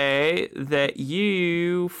will say that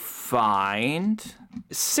you find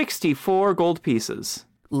 64 gold pieces.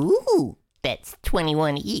 Ooh, that's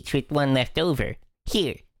 21 each with 1 left over.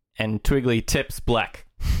 Here. And Twiggly tips Black.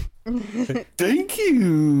 Thank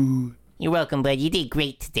you. You're welcome, bud. You did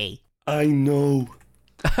great today. I know.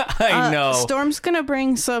 I know. Storm's gonna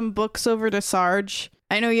bring some books over to Sarge.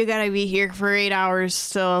 I know you gotta be here for 8 hours,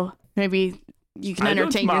 so maybe you can I don't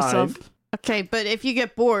entertain mind. yourself. Okay, but if you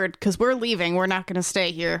get bored, because we're leaving, we're not gonna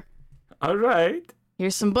stay here. All right.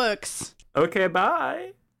 Here's some books. Okay,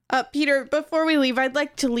 bye. Peter, before we leave, I'd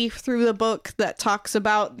like to leaf through the book that talks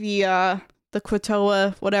about the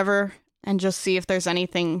Quatoa, whatever, and just see if there's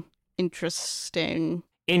anything interesting.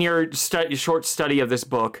 In your short study of this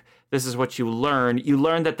book, this is what you learn. You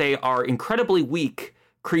learn that they are incredibly weak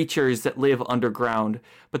creatures that live underground,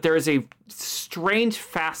 but there is a strange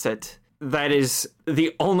facet that is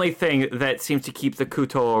the only thing that seems to keep the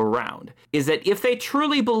Kuto around, is that if they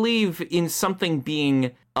truly believe in something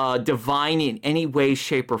being divine in any way,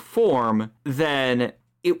 shape, or form, then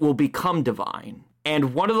it will become divine.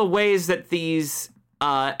 And one of the ways that these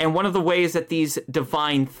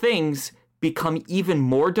divine things become even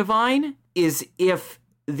more divine is if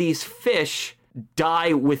these fish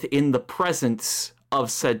die within the presence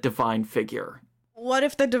of said divine figure. What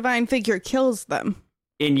if the divine figure kills them?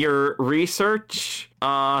 In your research,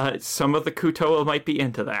 some of the Kutoa might be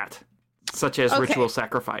into that, such as Okay. ritual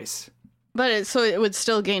sacrifice. But so it would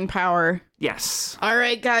still gain power. Yes. All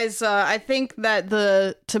right, guys, I think that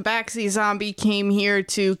the Tabaxi zombie came here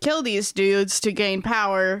to kill these dudes to gain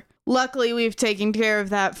power. Luckily, we've taken care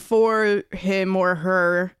of that for him or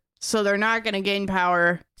her, so they're not going to gain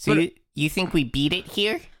power. So you think we beat it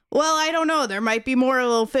here? Well, I don't know. There might be more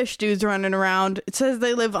little fish dudes running around. It says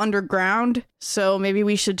they live underground, so maybe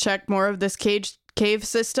we should check more of this cave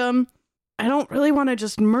system. I don't really want to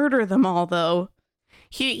just murder them all, though.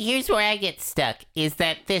 Here's where I get stuck, is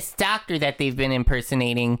that this doctor that they've been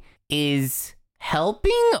impersonating is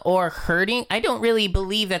helping or hurting? I don't really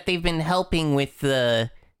believe that they've been helping with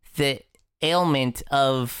the ailment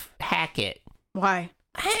of Hackett. Why?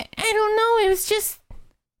 I don't know. It was just,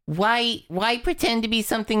 why pretend to be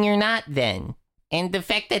something you're not then? And the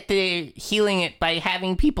fact that they're healing it by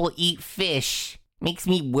having people eat fish makes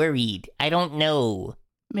me worried. I don't know.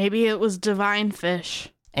 Maybe it was divine fish.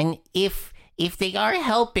 And if they are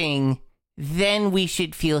helping, then we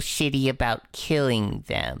should feel shitty about killing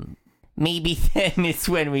them. Maybe then is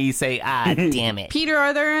when we say, damn it. Peter,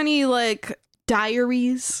 are there any,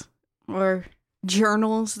 diaries or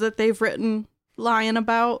journals that they've written lying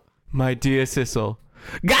about? My dear Sissel.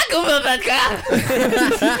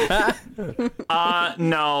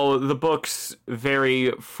 No, the books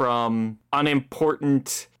vary from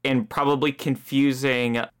unimportant and probably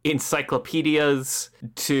confusing encyclopedias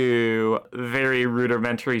to very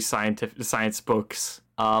rudimentary science books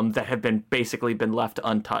that have basically been left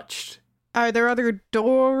untouched. Are there other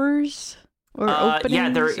doors or openings? Yeah,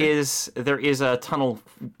 there is a tunnel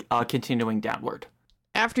continuing downward.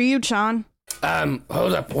 After you, Chan.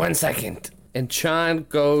 Hold up 1 second. And Chan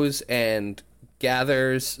goes and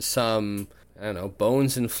gathers some, I don't know,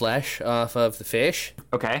 bones and flesh off of the fish.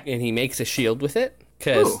 Okay. And he makes a shield with it.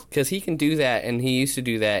 Ooh. Because he can do that, and he used to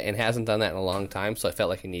do that and hasn't done that in a long time, so I felt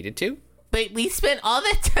like he needed to. But we spent all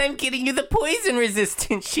that time getting you the poison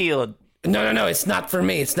resistant shield. No, it's not for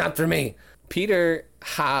me. It's not for me. Peter,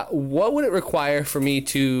 what would it require for me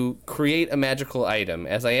to create a magical item?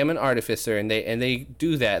 As I am an artificer, and they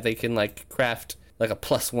do that. They can craft a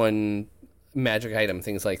 +1 magic item,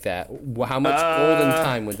 things like that. How much gold and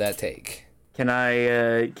time would that take? Can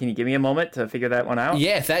you give me a moment to figure that one out?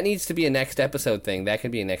 Yeah, if that needs to be a next episode thing, that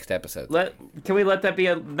could be a next episode. Can we let that be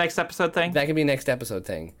a next episode thing? That could be a next episode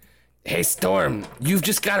thing. Hey, Storm, you've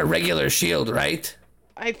just got a regular shield, right?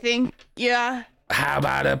 I think, yeah. How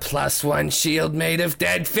about a +1 shield made of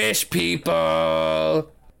dead fish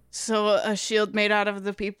people? So a shield made out of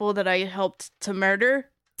the people that I helped to murder?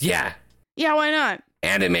 Yeah, Yeah, why not?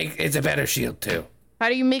 and it's a better shield too. How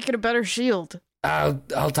do you make it a better shield?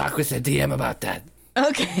 I'll talk with the DM about that.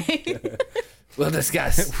 Okay. We'll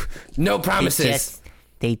discuss. No promises.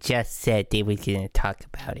 They just said they were going to talk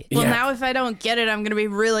about it. Well, now if I don't get it, I'm gonna be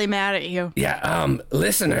really mad at you. Yeah,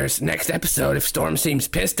 listeners, next episode, if Storm seems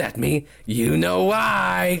pissed at me, you know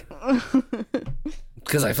why.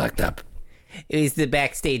 Because I fucked up. It was the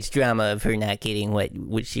backstage drama of her not getting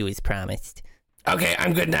what she was promised. Okay,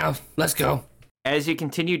 I'm good now. Let's go. As you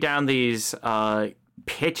continue down these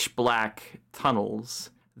pitch black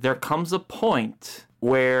tunnels, there comes a point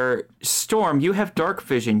where, Storm, you have dark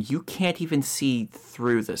vision. You can't even see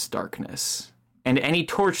through this darkness. And any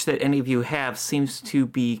torch that any of you have seems to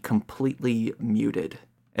be completely muted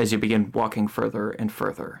as you begin walking further and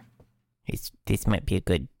further. This might be a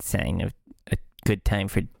good sign of a good time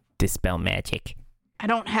for Dispel Magic. I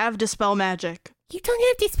don't have Dispel Magic. You don't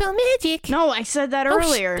have Dispel Magic? No, I said that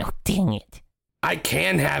earlier. Oh, dang it. I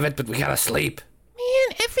can have it, but we gotta sleep.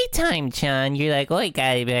 Man, every time, John, you're like, oh, I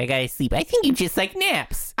gotta sleep. I think you just like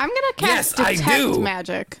naps. I'm gonna cast Yes, I Detect do.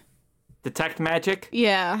 Magic. Detect magic?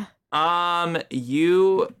 Yeah.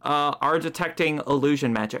 You are detecting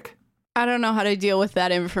illusion magic. I don't know how to deal with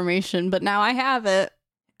that information, but now I have it.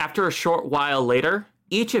 After a short while later,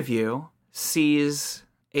 each of you sees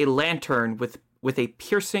a lantern with a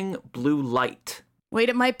piercing blue light. Wait,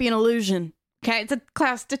 it might be an illusion. Can I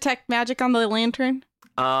class Detect Magic on the lantern?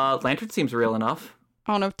 Lantern seems real enough.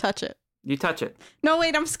 I want to touch it. You touch it. No,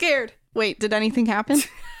 wait, I'm scared. Wait, did anything happen?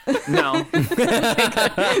 No.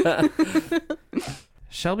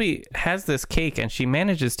 Shelby has this cake and she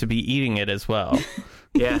manages to be eating it as well.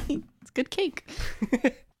 Yeah. It's good cake.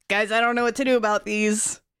 Guys, I don't know what to do about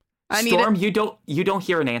these. I Storm, need you don't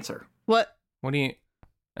hear an answer. What? What do you...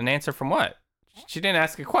 An answer from what? She didn't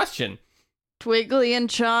ask a question. Twiggly and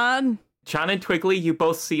Chon? Chon and Twiggly, you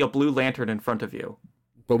both see a blue lantern in front of you.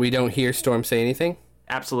 But we don't hear Storm say anything?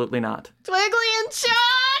 Absolutely not. Twiggly and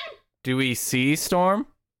Chon! Do we see Storm?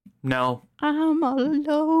 No. I'm all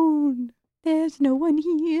alone. There's no one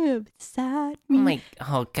here beside me.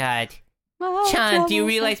 Oh, God. My Chon, do you troubles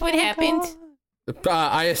really what are happened? gone.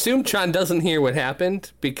 I assume Chon doesn't hear what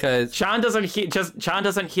happened because Chon doesn't hear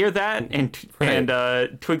that, and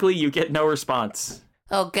Twiggly, you get no response.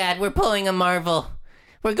 Oh, God, we're pulling a Marvel.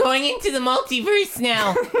 We're going into the multiverse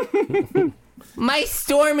now. My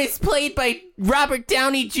Storm is played by Robert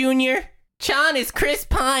Downey Jr. Chon is Chris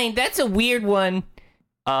Pine. That's a weird one.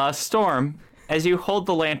 Storm, as you hold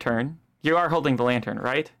the lantern, you are holding the lantern,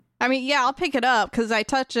 right? I mean, yeah, I'll pick it up because I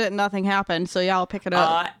touched it and nothing happened. So yeah, I'll pick it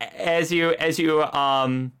up. As you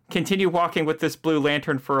continue walking with this blue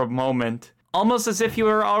lantern for a moment, almost as if you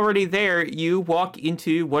were already there, you walk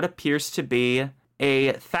into what appears to be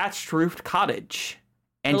a thatched roofed cottage.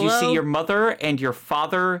 And Hello? you see your mother and your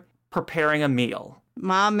father preparing a meal.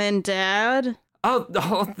 Mom and Dad?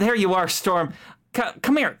 Oh, there you are, Storm.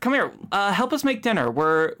 Come here. Help us make dinner.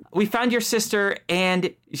 We found your sister,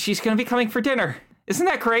 and she's going to be coming for dinner. Isn't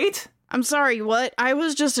that great? I'm sorry, what? I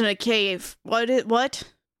was just in a cave. What? What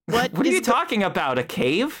What are you talking about? A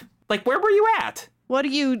cave? Like, where were you at?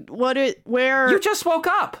 Where? You just woke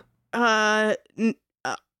up. Where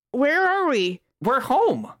are we? We're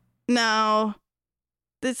home. No,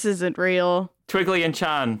 this isn't real. Twiggly and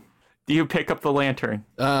Chon, do you pick up the lantern?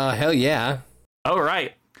 hell yeah. All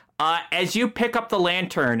right. As you pick up the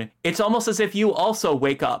lantern, it's almost as if you also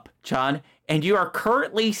wake up, Chon, and you are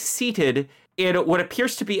currently seated in what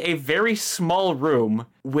appears to be a very small room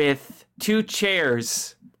with two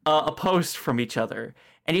chairs opposed from each other.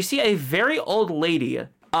 And you see a very old lady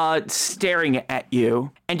staring at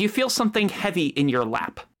you, and you feel something heavy in your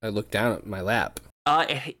lap. I look down at my lap.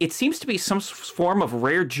 It seems to be some form of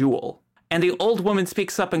rare jewel. And the old woman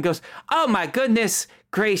speaks up and goes, "Oh my goodness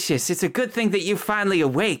gracious, it's a good thing that you're finally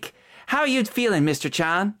awake. How are you feeling, Mr.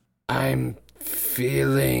 Chan?" I'm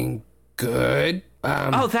feeling good.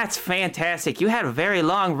 Oh, that's fantastic. You had a very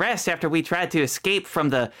long rest after we tried to escape from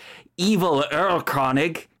the evil Earl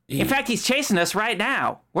Konig. In fact, he's chasing us right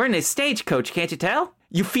now. We're in his stagecoach, can't you tell?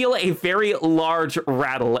 You feel a very large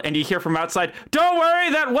rattle, and you hear from outside, "Don't worry,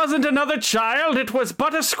 that wasn't another child. It was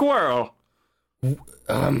but a squirrel."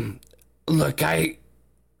 Look,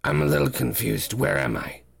 I'm a little confused. Where am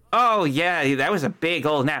I? Oh yeah, that was a big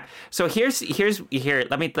old nap. So here.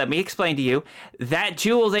 Let me explain to you. That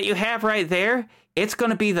jewel that you have right there, it's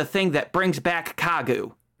going to be the thing that brings back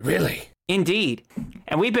Kagu. Really? Indeed.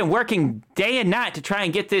 And we've been working day and night to try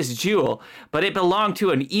and get this jewel, but it belonged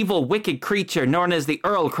to an evil, wicked creature known as the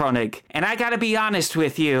Earl Kronig. And I gotta be honest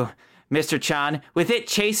with you, Mr. Chan, with it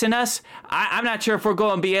chasing us, I'm not sure if we're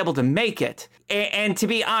going to be able to make it. And to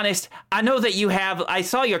be honest, I know that I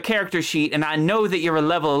saw your character sheet, and I know that you're a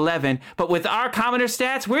level 11, but with our commoner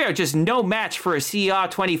stats, we are just no match for a CR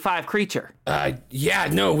 25 creature. Yeah,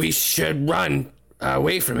 no, we should run.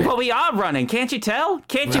 away from it. Well, we are running. Can't you tell?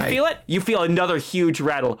 Can't you Right. feel it? You feel another huge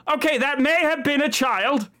rattle. Okay, that may have been a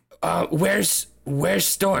child. Where's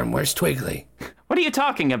Storm? Where's Twiggly? What are you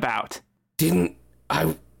talking about?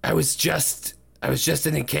 I was just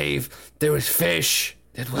in a cave. There was fish.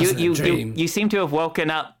 It wasn't a dream. You seem to have woken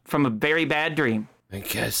up from a very bad dream. I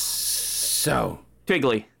guess so.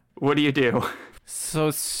 Twiggly, what do you do?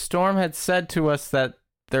 So Storm had said to us that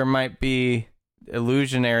there might be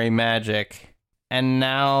illusionary magic, and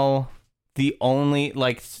now the only,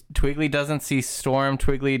 like, Twiggly doesn't see Storm,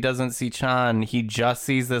 Twiggly doesn't see Chan, he just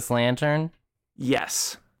sees this lantern?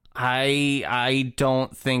 Yes. I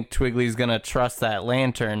don't think Twiggly's gonna trust that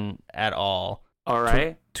lantern at all. All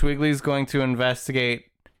right. Twiggly's going to investigate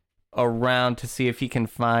around to see if he can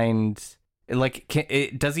find, like,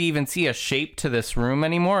 does he even see a shape to this room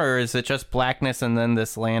anymore, or is it just blackness and then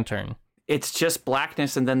this lantern? It's just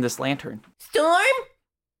blackness and then this lantern. Storm?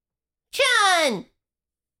 John?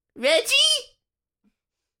 Reggie?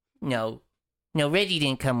 No, Reggie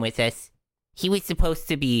didn't come with us. He was supposed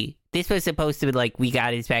to be, this was supposed to be like, we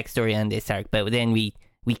got his backstory on this arc, but then we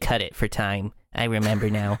cut it for time. I remember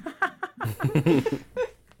now.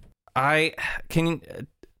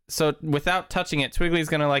 So without touching it, Twiggly's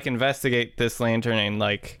gonna, like, investigate this lantern and,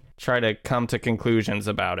 like, try to come to conclusions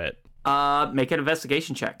about it. Make an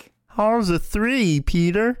investigation check. How's a 3,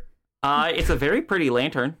 Peter? It's a very pretty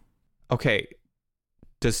lantern. Okay,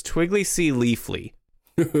 does Twiggly see Leafly?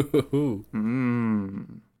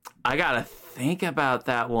 I gotta think about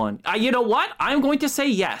that one. You know what? I'm going to say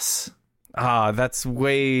yes. That's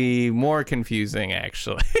way more confusing,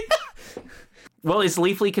 actually. Well, is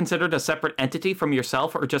Leafly considered a separate entity from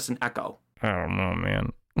yourself or just an echo? I don't know,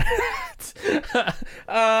 man.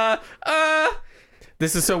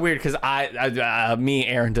 This is so weird because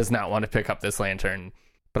Aaron does not want to pick up this lantern,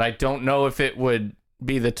 but I don't know if it would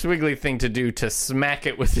be the Twiggly thing to do to smack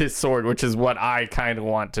it with his sword, which is what I kind of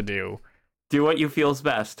want to do. Do what you feel's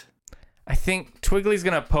best. I think Twiggly's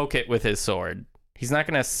gonna poke it with his sword. He's not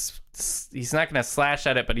gonna slash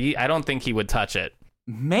at it, but I don't think he would touch it.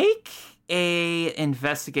 Make a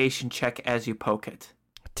investigation check as you poke it.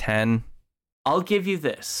 10. I'll give you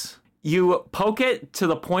this. You poke it to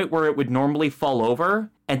the point where it would normally fall over,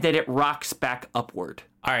 and then it rocks back upward.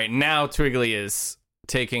 All right, now Twiggly is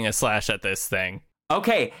taking a slash at this thing.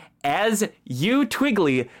 Okay, as you,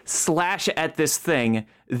 Twiggly, slash at this thing,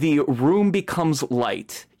 the room becomes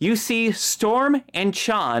light. You see Storm and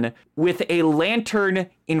Chan with a lantern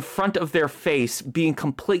in front of their face being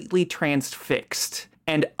completely transfixed.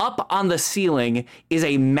 And up on the ceiling is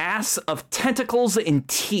a mass of tentacles and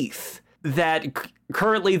teeth that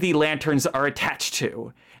currently the lanterns are attached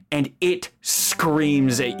to. And it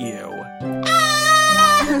screams at you.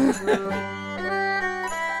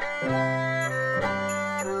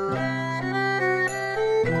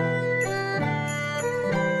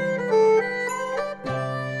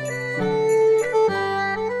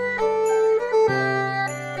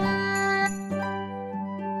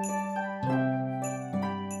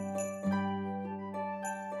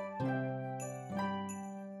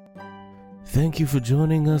 Thank you for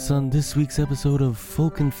joining us on this week's episode of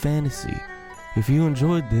Folk and Fantasy. If you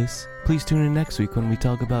enjoyed this, please tune in next week when we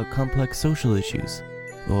talk about complex social issues,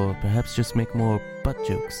 or perhaps just make more butt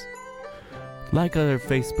jokes. Like our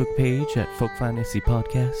Facebook page at Folk Fantasy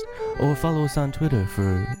Podcast, or follow us on Twitter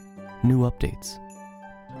for new updates.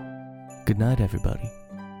 Good night, everybody.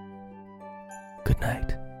 Good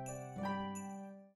night.